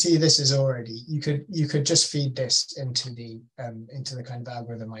 you can see this is already, you could just feed this into the kind of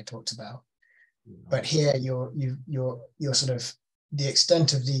algorithm I talked about. But here you're sort of, the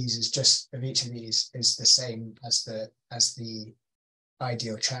extent of these is just, of each of these is the same as the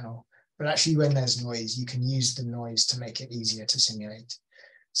ideal channel. But actually when there's noise, you can use the noise to make it easier to simulate.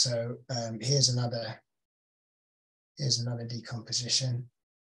 So here's another decomposition.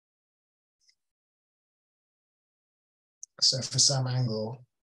 So for some angle,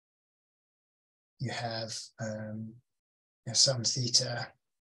 you have some theta,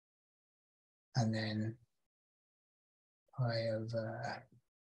 and then pi over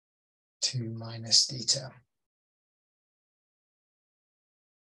 2 minus theta.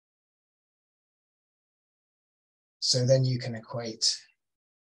 So then you can equate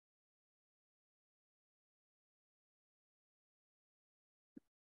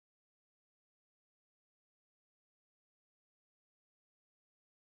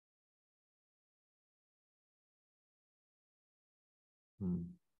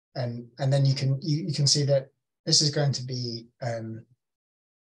and then you can see that this is going to be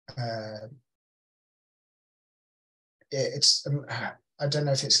it's I don't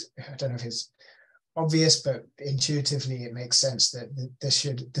know if it's obvious, but intuitively it makes sense that this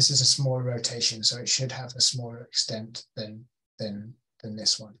is a smaller rotation, so it should have a smaller extent than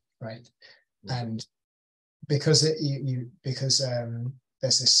this one, right? And because there's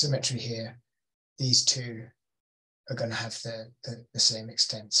this symmetry here, these two are going to have the same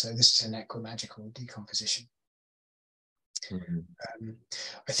extent. So this is an equimagical decomposition.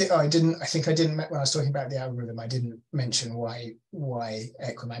 I think I didn't when I was talking about the algorithm, I didn't mention why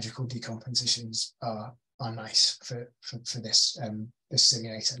equimagical decompositions are nice for this this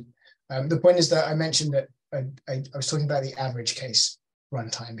simulator. The point is that I mentioned that I was talking about the average case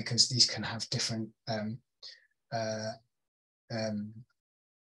runtime because these can have different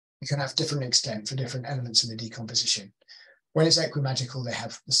you can have different extent for different elements of the decomposition. When it's equimagical, they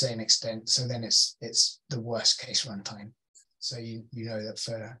have the same extent, so then it's the worst case runtime. So you know that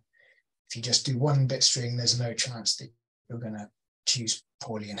if you just do one bit string, there's no chance that you're going to choose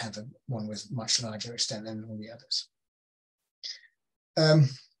poorly and have one with much larger extent than all the others.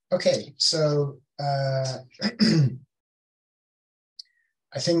 Okay, so I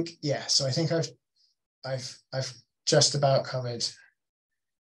think I've just about covered.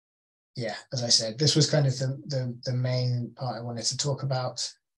 Yeah, as I said, this was kind of the main part I wanted to talk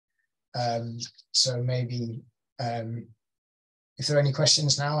about. So maybe if there are any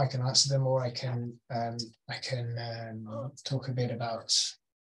questions now, I can answer them, or I can talk a bit about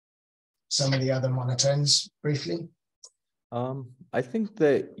some of the other monotones briefly. I think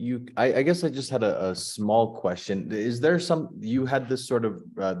that I guess I just had a small question. Is there you had this sort of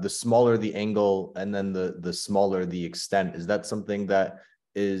the smaller the angle and then the smaller the extent? Is that something that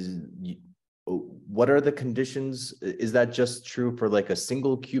what are the conditions? Is that just true for like a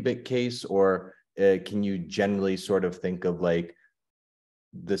single qubit case, or can you generally sort of think of like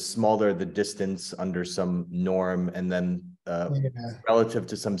the smaller the distance under some norm, and then relative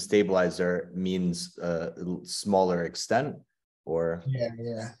to some stabilizer means smaller extent, or?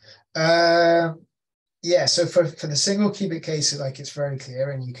 So for the single qubit case, like it's very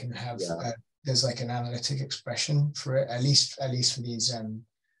clear, and you can have there's like an analytic expression for it, at least for these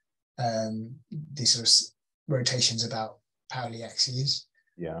sort of rotations about Pauli axes.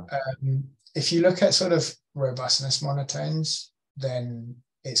 If you look at sort of robustness monotones, then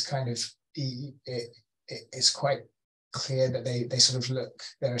it's kind of it's quite clear that they sort of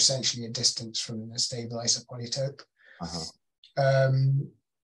they're essentially a distance from the stabilizer polytope.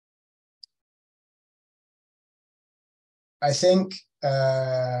 I think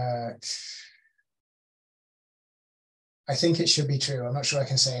it should be true. I'm not sure I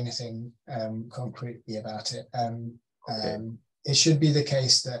can say anything concretely about it. It should be the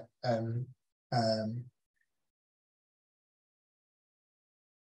case that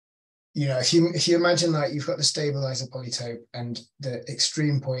you know, if you imagine like you've got the stabilizer polytope and the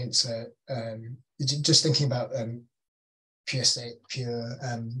extreme points are just thinking about pure state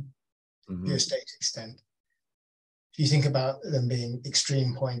extent. If you think about them being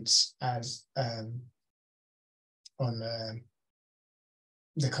extreme points as on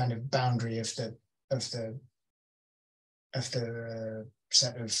the kind of boundary of the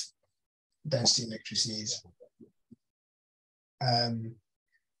set of density matrices,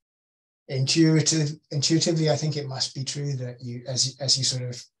 intuitively, I think it must be true that you, as you sort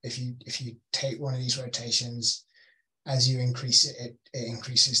of, if you take one of these rotations, as you increase it, it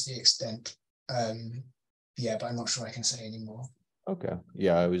increases the extent. Yeah, but I'm not sure I can say anymore. Okay.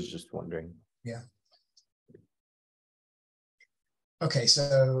 Yeah, I was just wondering. Yeah. Okay,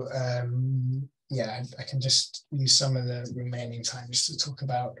 so yeah, I can just use some of the remaining time just to talk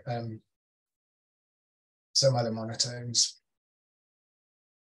about some other monotones,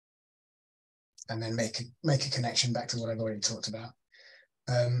 and then make a connection back to what I've already talked about.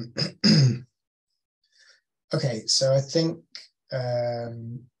 Okay, so I think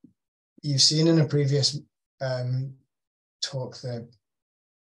you've seen in a previous talk the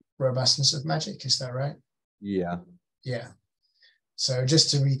robustness of magic, is that right? Yeah. Yeah. So just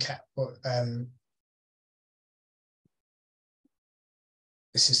to recap, what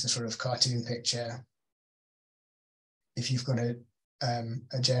this is the sort of cartoon picture. If you've got a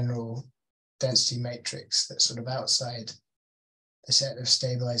general density matrix that's sort of outside the set of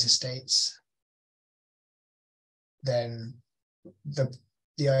stabilizer states, then the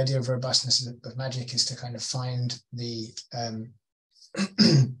idea of robustness of magic is to kind of find the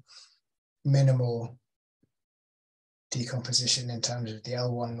minimal decomposition in terms of the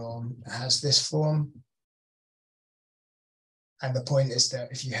L1 norm that has this form. And the point is that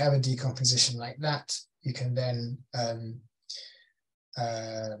if you have a decomposition like that, you can then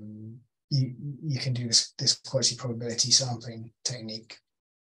you can do this quasi-probability sampling technique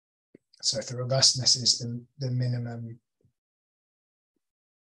So if the robustness is the minimum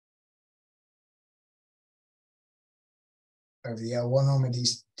over the L1 norm of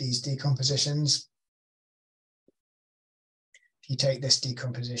these decompositions, if you take this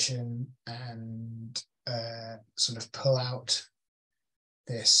decomposition and sort of pull out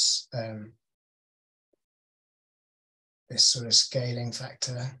this this sort of scaling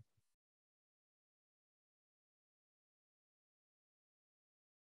factor,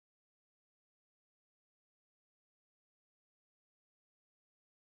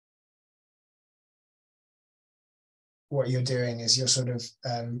 what you're doing is you're sort of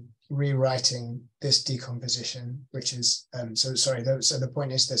rewriting this decomposition, which is, so the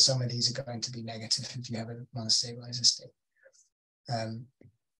point is that some of these are going to be negative if you have a non-stabilizer state.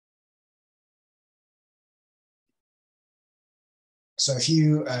 So if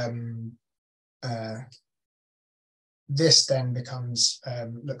you, this then becomes,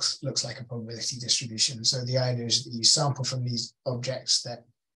 looks like a probability distribution. So the idea is that you sample from these objects that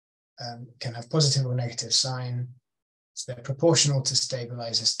can have positive or negative sign. So they're proportional to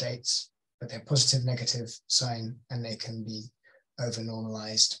stabilizer states, but they're positive, negative sign, and they can be over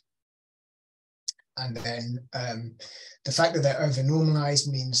normalized. And then the fact that they're over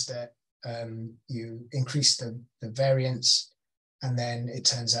normalized means that you increase the variance, and then it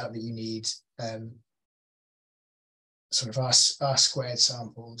turns out that you need sort of R squared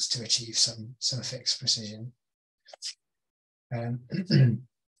samples to achieve some fixed precision.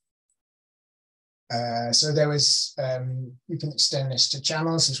 So there was, you can extend this to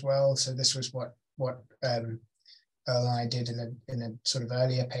channels as well. So this was what Earl and I did in a sort of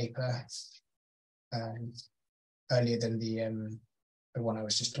earlier paper, earlier than the one I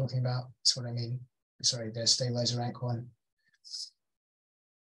was just talking about. That's what I mean. Sorry, the stabilizer rank one.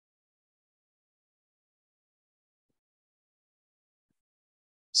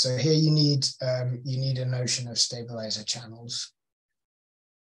 So here you need a notion of stabilizer channels.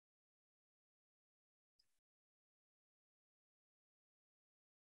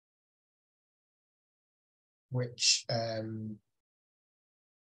 Which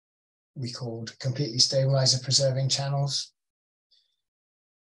we called completely stabilizer preserving channels.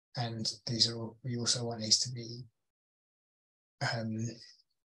 And these are all, we also want these to be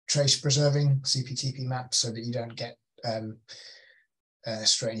trace preserving CPTP maps so that you don't get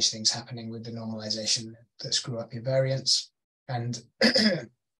strange things happening with the normalization that screw up your variance. And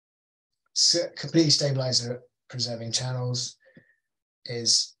completely stabilizer preserving channels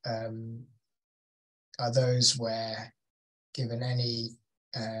is are those where, given any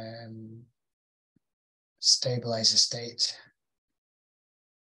stabilizer state,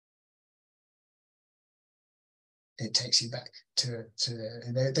 it takes you back to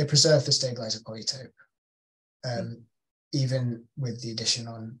they preserve the stabilizer polytope, even with the addition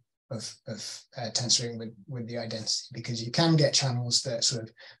on of tensoring with the identity, because you can get channels that sort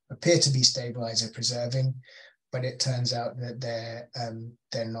of appear to be stabilizer preserving, but it turns out that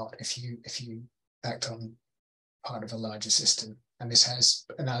they're not if you act on part of a larger system. And this has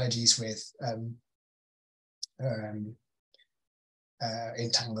analogies with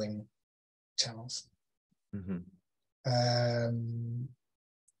entangling channels. Mm-hmm.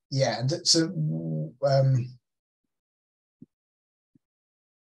 Yeah, so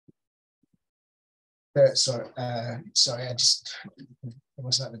sorry, I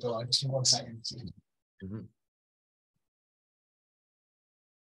wasn't at the door. Just 1 second. Mm-hmm.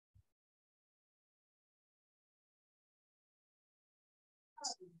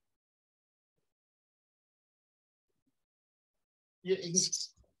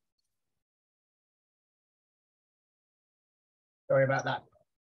 Sorry about that.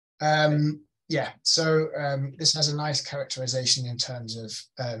 Yeah, so this has a nice characterization in terms of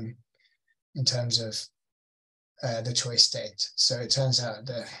the choice state. So it turns out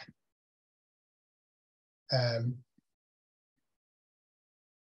that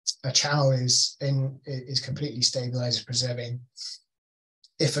a channel is completely stabilizer preserving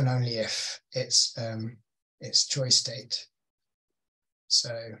if and only if it's choice state.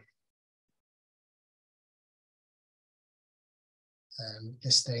 So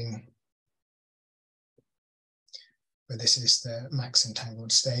this thing, where this is the max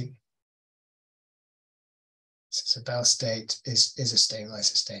entangled state. So Bell state is a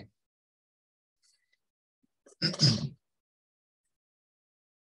stabilizer state.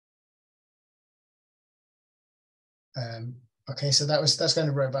 Okay, so that's kind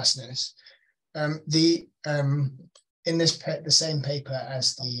of robustness. In this the same paper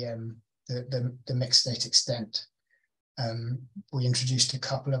as the mixed state extent, we introduced a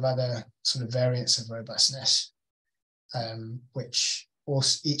couple of other sort of variants of robustness, which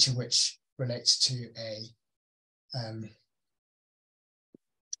also each of which relates to a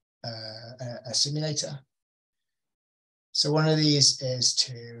simulator. So one of these is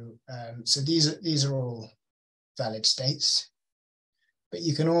to, so these are all valid states, but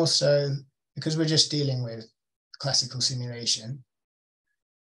you can also, because we're just dealing with classical simulation,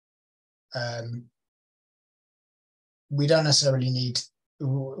 we don't necessarily need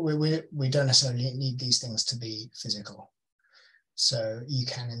these things to be physical. So you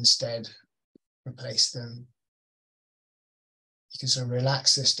can instead replace them. You can sort of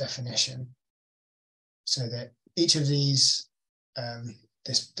relax this definition so that each of these,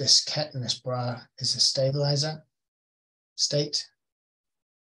 this ket and this bra is a stabilizer state,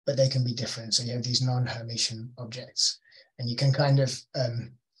 but they can be different. So you have these non-Hermitian objects, and you can kind of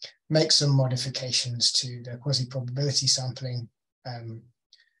make some modifications to the quasi-probability sampling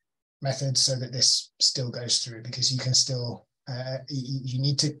method so that this still goes through, because you can still,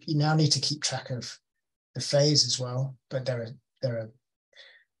 you now need to keep track of the phase as well, but there are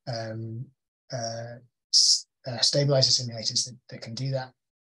stabilizer simulators that can do that.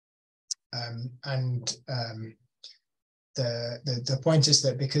 The point is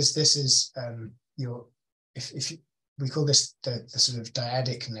that because this is we call this the sort of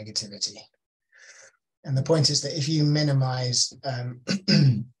dyadic negativity, and the point is that if you minimize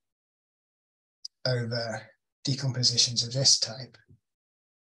over decompositions of this type,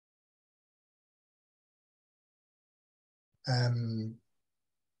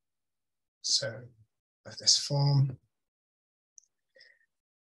 so of this form,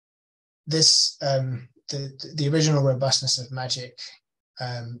 this the original robustness of magic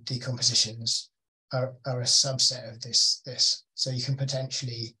decompositions are a subset of this. So you can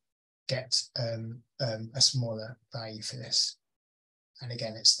potentially get a smaller value for this. And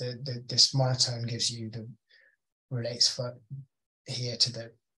again, it's this monotone gives you relates for here to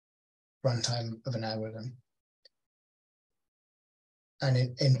the runtime of an algorithm.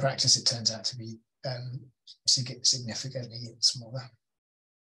 And in practice, it turns out to be significantly smaller.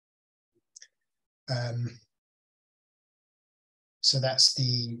 So that's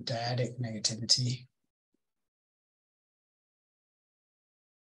the dyadic negativity.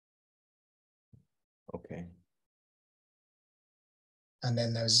 Okay. And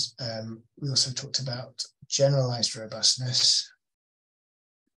then there's, we also talked about generalized robustness.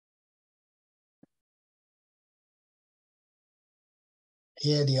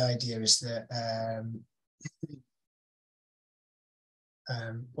 Here, the idea is that,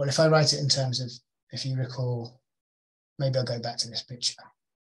 well, if I write it in terms of, if you recall, maybe I'll go back to this picture.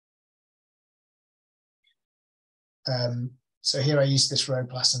 So here I use this rho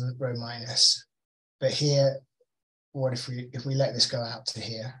plus and rho minus, but here, what if we let this go out to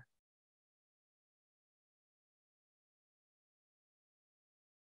here?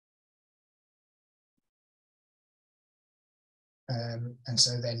 And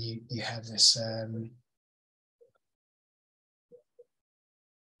so then you have this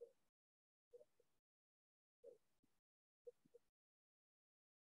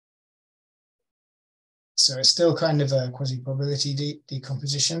so it's still kind of a quasi-probability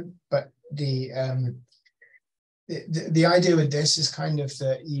decomposition, but the idea with this is kind of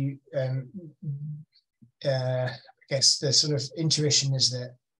that you I guess the sort of intuition is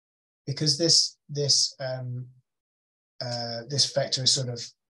that because this vector is sort of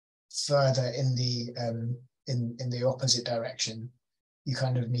further in the opposite direction, you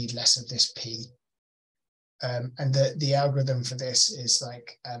kind of need less of this p. And the algorithm for this is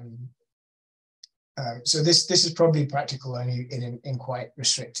like so this is probably practical only in quite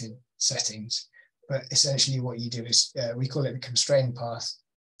restricted settings, but essentially what you do is we call it the constrained path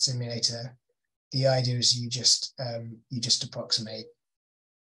simulator. The idea is you just approximate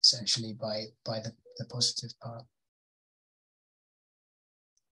essentially by the positive part.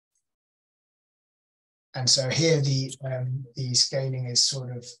 And so here the scaling is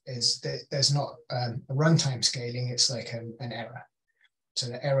sort of there's not a runtime scaling, it's like an error. So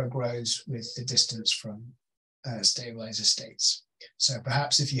the error grows with the distance from stabilizer states. So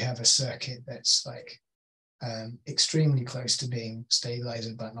perhaps if you have a circuit that's like extremely close to being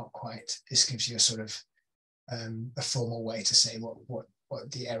stabilizer but not quite, this gives you a sort of a formal way to say what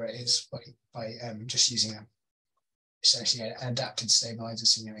the error is by just using essentially an adapted stabilizer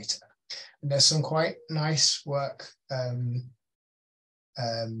simulator. And there's some quite nice work.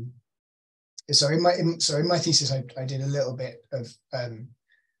 So in my thesis, I did a little bit of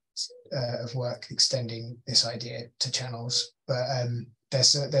work extending this idea to channels, but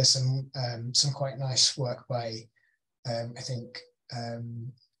there's some quite nice work by I think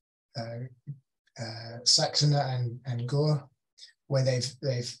Saxoner and Gore, where they've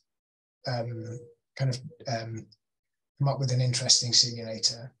kind of come up with an interesting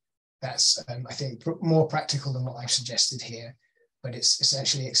simulator that's I think more practical than what I've suggested here, but it's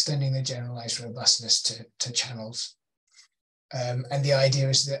essentially extending the generalized robustness to channels. And the idea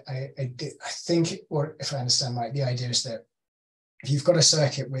is that I think, or if I understand right, the idea is that if you've got a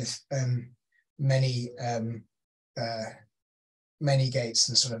circuit with many gates,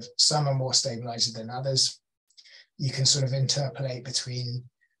 and sort of some are more stabilized than others, you can sort of interpolate between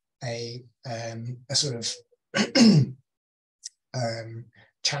a sort of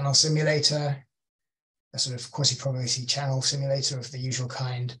channel simulator, a sort of quasi-probability channel simulator of the usual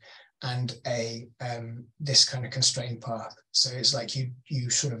kind, and a this kind of constrained path. So it's like you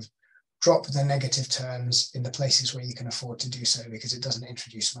sort of drop the negative terms in the places where you can afford to do so because it doesn't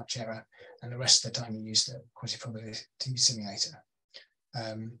introduce much error, and the rest of the time you use the quasi-probability simulator.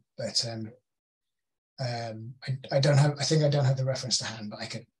 I think I don't have the reference to hand, but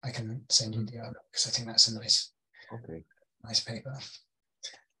I can send you the other, because I think that's a nice paper.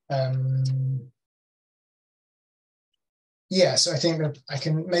 Yeah, so I think that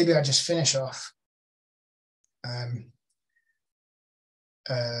I'll just finish off.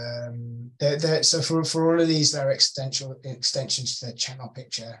 So for all of these, there are extensions to the channel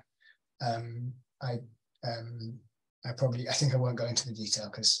picture. I think I won't go into the detail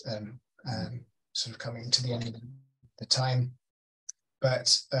because sort of coming to the end of the time.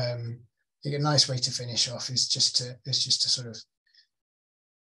 But I think a nice way to finish off is just to sort of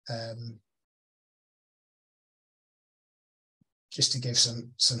just to give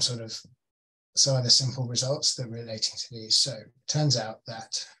some of the simple results that are relating to these. So it turns out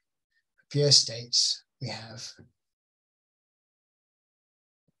that for pure states, we have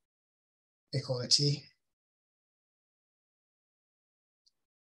equality.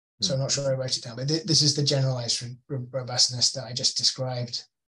 So I'm not sure I wrote it down, but this is the generalized robustness that I just described.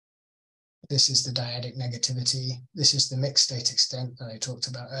 This is the dyadic negativity. This is the mixed state extent that I talked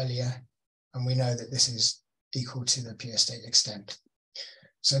about earlier. And we know that this is equal to the pure state extent.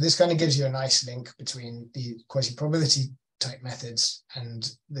 So this kind of gives you a nice link between the quasi-probability type methods and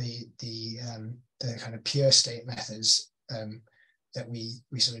the kind of pure state methods that we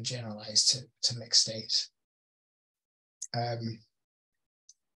sort of generalize to mixed state.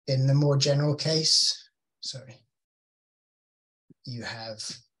 In the more general case, you have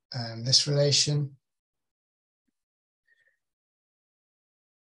this relation.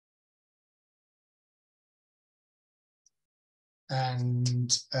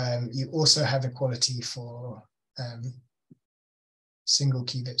 And you also have equality for single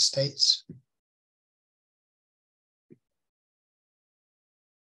qubit states.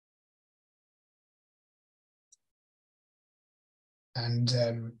 And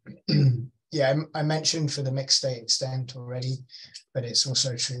yeah, I mentioned for the mixed state extent already, but it's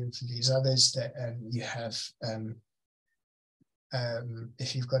also true for these others that you have,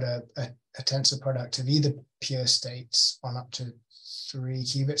 if you've got a tensor product of either pure states on up to 3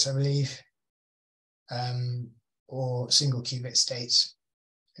 qubits, I believe, or single qubit states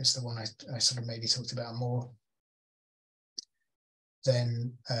is the one I sort of maybe talked about more,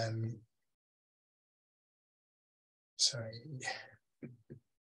 then,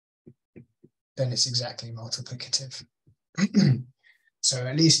 then it's exactly multiplicative. So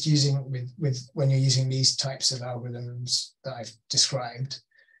at least using when you're using these types of algorithms that I've described,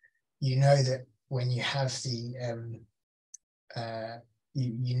 you know that when you have the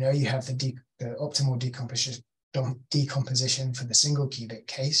you have the optimal decomposition for the single qubit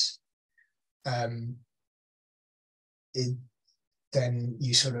case, then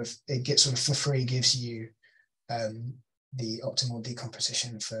you it gets sort of for free gives you the optimal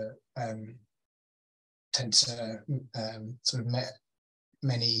decomposition for tensor sort of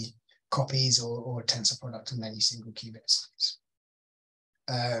many copies or tensor product of many single qubits.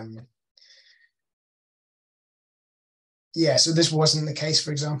 Yeah, so this wasn't the case,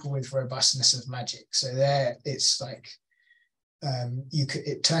 for example, with robustness of magic. So there, it's like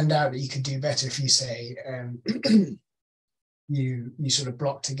it turned out that you could do better if you say you sort of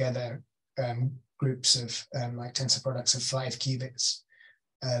block together groups of like tensor products of 5 qubits.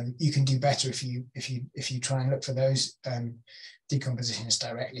 You can do better if you try and look for those decompositions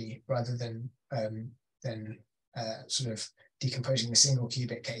directly rather than sort of decomposing the single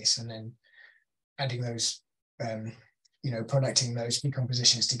qubit case and then adding those, producting those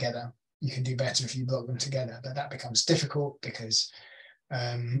decompositions together. You can do better if you block them together, but that becomes difficult because,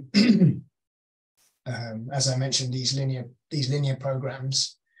 as I mentioned, these linear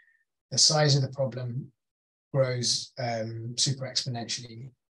programs, the size of the problem grows super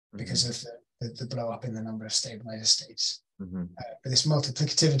exponentially because of the blow up in the number of stabilizer states. But this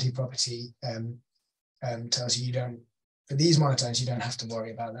multiplicativity property tells you for these monotones, you don't have to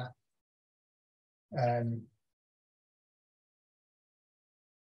worry about that.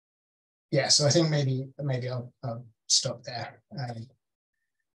 Yeah, so I think maybe I'll stop there.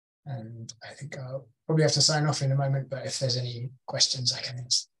 And I think I'll probably have to sign off in a moment, but if there's any questions, I can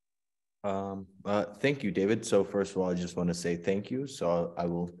answer. Thank you, David. So first of all, I just want to say thank you. So I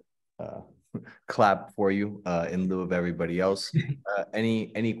will clap for you in lieu of everybody else.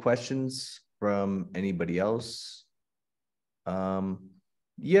 Any questions from anybody else?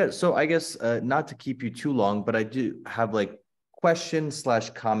 Yeah, so I guess not to keep you too long, but I do have like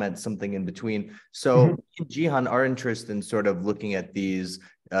question/comment, something in between. So Jihan, our interest in sort of looking at these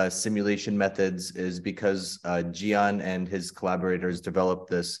simulation methods is because Jihan and his collaborators developed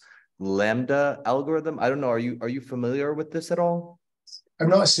this lambda algorithm. I don't know, are you familiar with this at all? I'm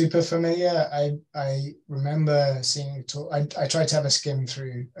not super familiar. I remember seeing it talk. I tried to have a skim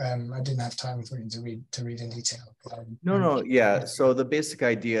through. I didn't have time for you to read in detail. No, yeah. So the basic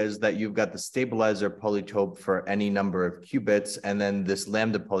idea is that you've got the stabilizer polytope for any number of qubits, and then this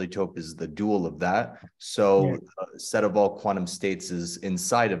lambda polytope is the dual of that. So a set of all quantum states is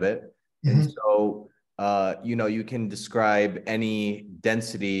inside of it. And so you can describe any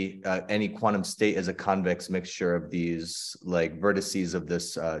density, any quantum state as a convex mixture of these like vertices of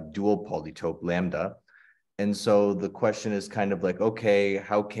this dual polytope lambda. And so the question is kind of like, okay,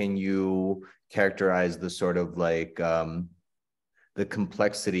 how can you characterize the sort of like the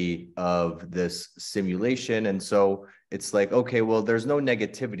complexity of this simulation? And so it's like, okay, well, there's no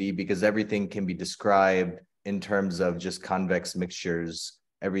negativity because everything can be described in terms of just convex mixtures,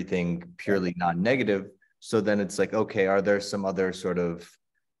 everything purely non-negative. So then it's like, okay, are there some other sort of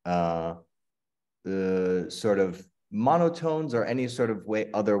monotones or any sort of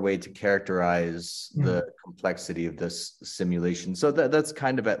other way to characterize the complexity of this simulation? So that's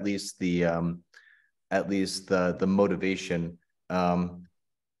kind of at least the motivation.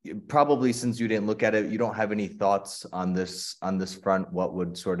 Probably since you didn't look at it, you don't have any thoughts on this front. What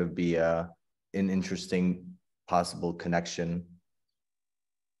would sort of be an interesting possible connection?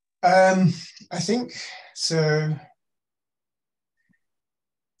 I think so.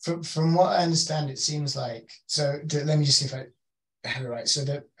 From what I understand, it seems like, so let me just see if I have it right. So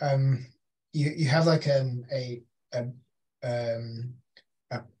that you have like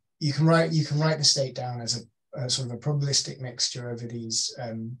you can write the state down as a sort of a probabilistic mixture over these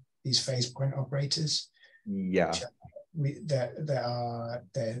phase point operators. Yeah.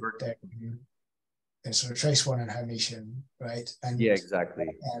 They're sort of trace one and Hermitian, right? And yeah, exactly.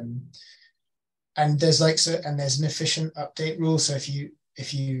 And there's there's an efficient update rule. So if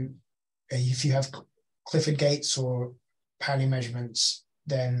you have Clifford gates or Pauli measurements,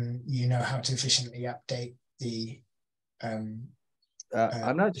 then you know how to efficiently update the. I'm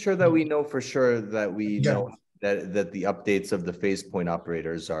not sure that we know for sure that we know that the updates of the phase point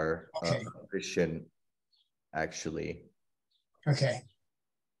operators are efficient, actually. Okay.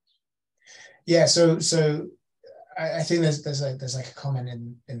 Yeah. So I think there's like a comment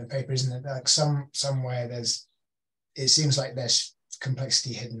in the paper, isn't it? Like somewhere it seems like there's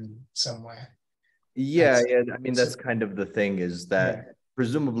complexity hidden somewhere. Yeah. I mean, that's kind of the thing, is that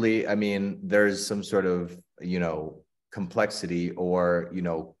presumably, I mean, there's some sort of, complexity, or,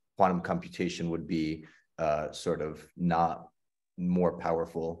 quantum computation would be sort of not more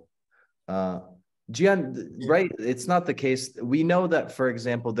powerful. Jian, right? It's not the case. We know that, for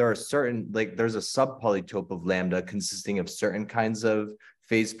example, there are certain, there's a subpolytope of lambda consisting of certain kinds of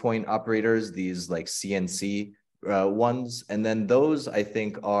phase point operators, these like CNC ones. And then those, I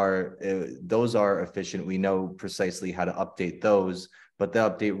think, are efficient. We know precisely how to update those, but the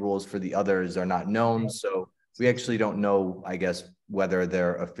update rules for the others are not known. So we actually don't know, I guess, whether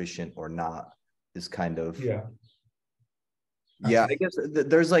they're efficient or not, is kind of. Yeah. Yeah, I guess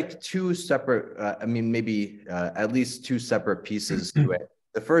there's like two separate, maybe at least two separate pieces to it.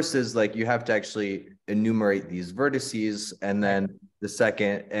 The first is like you have to actually enumerate these vertices, and then the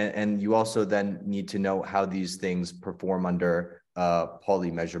second, and you also then need to know how these things perform under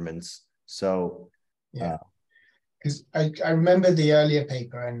Pauli measurements. So yeah, because I remember the earlier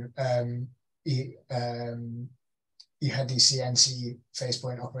paper, and you had these CNC phase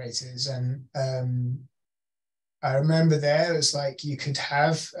point operators, and I remember there, it's like you could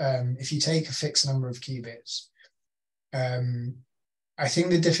have, if you take a fixed number of qubits, I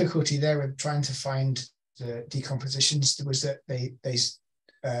think the difficulty there with trying to find the decompositions was that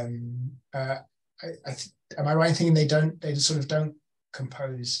am I right in thinking they sort of don't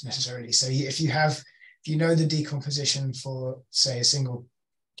compose necessarily? So if you know the decomposition for, say, a single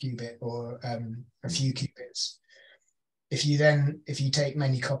qubit or a few qubits, if you take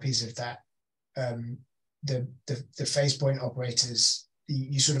many copies of that, the phase point operators,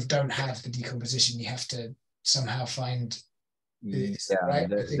 you sort of don't have the decomposition. You have to somehow find. Yeah,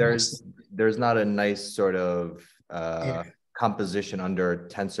 there's not a nice sort of composition under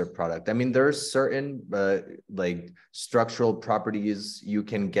tensor product. I mean, there's certain like structural properties you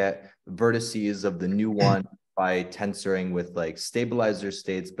can get vertices of the new one by tensoring with like stabilizer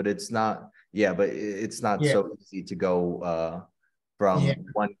states, but it's not. Yeah, but it's not so easy to go from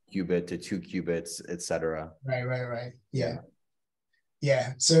 1 qubit to 2 qubits, etc. Right.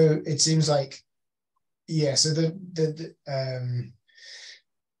 Yeah. So it seems like, so the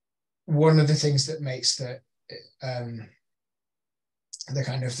one of the things that makes the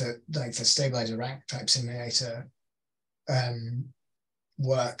kind of the stabilizer rank type simulator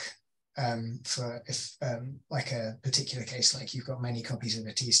work for if like a particular case, like you've got many copies of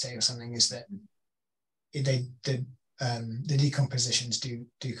a T state or something, is that the decompositions do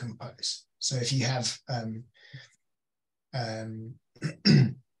compose. So if you have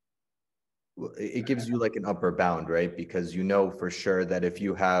it gives you like an upper bound, right? Because you know for sure that if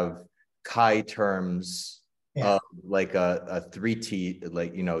you have chi terms of like a 3t,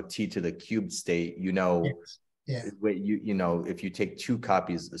 like, you know, t to the cubed state, you know, you know, if you take 2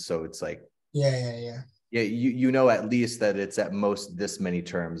 copies, so it's like you know at least that it's at most this many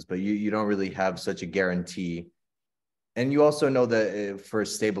terms, but you don't really have such a guarantee. And you also know that for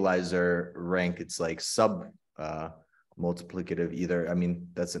stabilizer rank, it's like sub multiplicative either. I mean,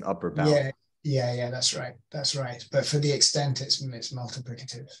 that's an upper bound. Yeah, that's right. But for the extent it's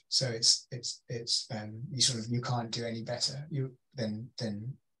multiplicative, so it's you sort of, you can't do any better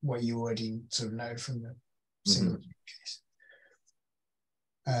than what you already sort of know from the single case.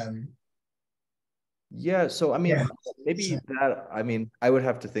 Yeah, so I mean, maybe that, I mean, I would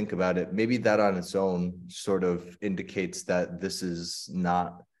have to think about it. Maybe that on its own sort of indicates that this is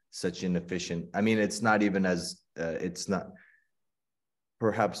not such an efficient, I mean, it's not even as, it's not,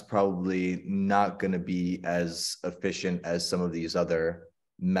 perhaps probably not going to be as efficient as some of these other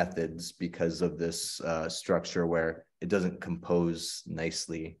methods because of this structure where it doesn't compose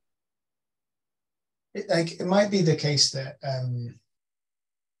nicely. It might be the case that,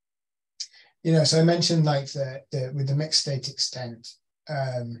 you know, so I mentioned like with the mixed state extent,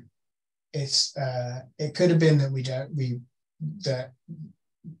 it could have been that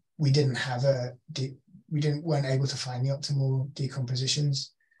weren't able to find the optimal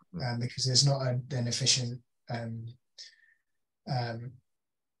decompositions because there's not an efficient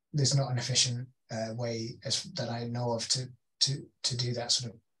way that I know of to do that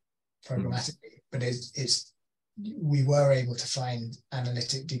sort of programmatically. But we were able to find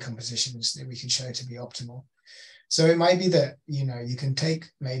analytic decompositions that we could show to be optimal. So it might be that, you know, you can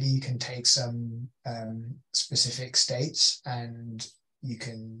take some specific states, and you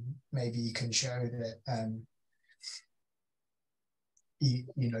can show that you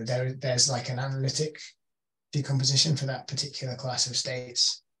know there's like an analytic decomposition for that particular class of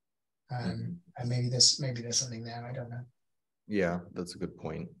states, and maybe there's something there. I don't know. Yeah, that's a good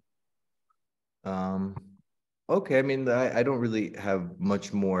point. Okay, I mean, I don't really have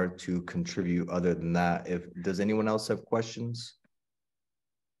much more to contribute other than that. Does anyone else have questions?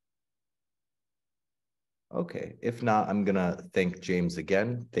 Okay, if not, I'm gonna thank James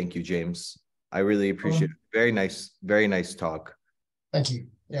again. Thank you, James. I really appreciate it. Very nice talk. Thank you.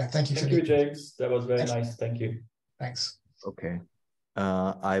 Yeah, thank you. Thank you, James. That was very nice. Thank you. Thanks. Okay.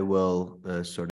 I will sort of